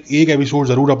वीक में एक एपिसोड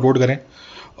ज़रूर अपलोड करें।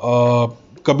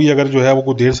 कभी अगर जो है वो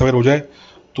कोई देर सवेर हो जाए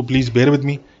तो प्लीज़ बेयर विद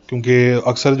मी, क्योंकि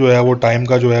अक्सर जो है वो टाइम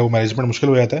का जो है वो मैनेजमेंट मुश्किल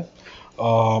हो जाता है,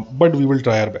 but we will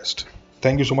try our best.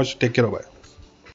 Thank you so much, take care, bye.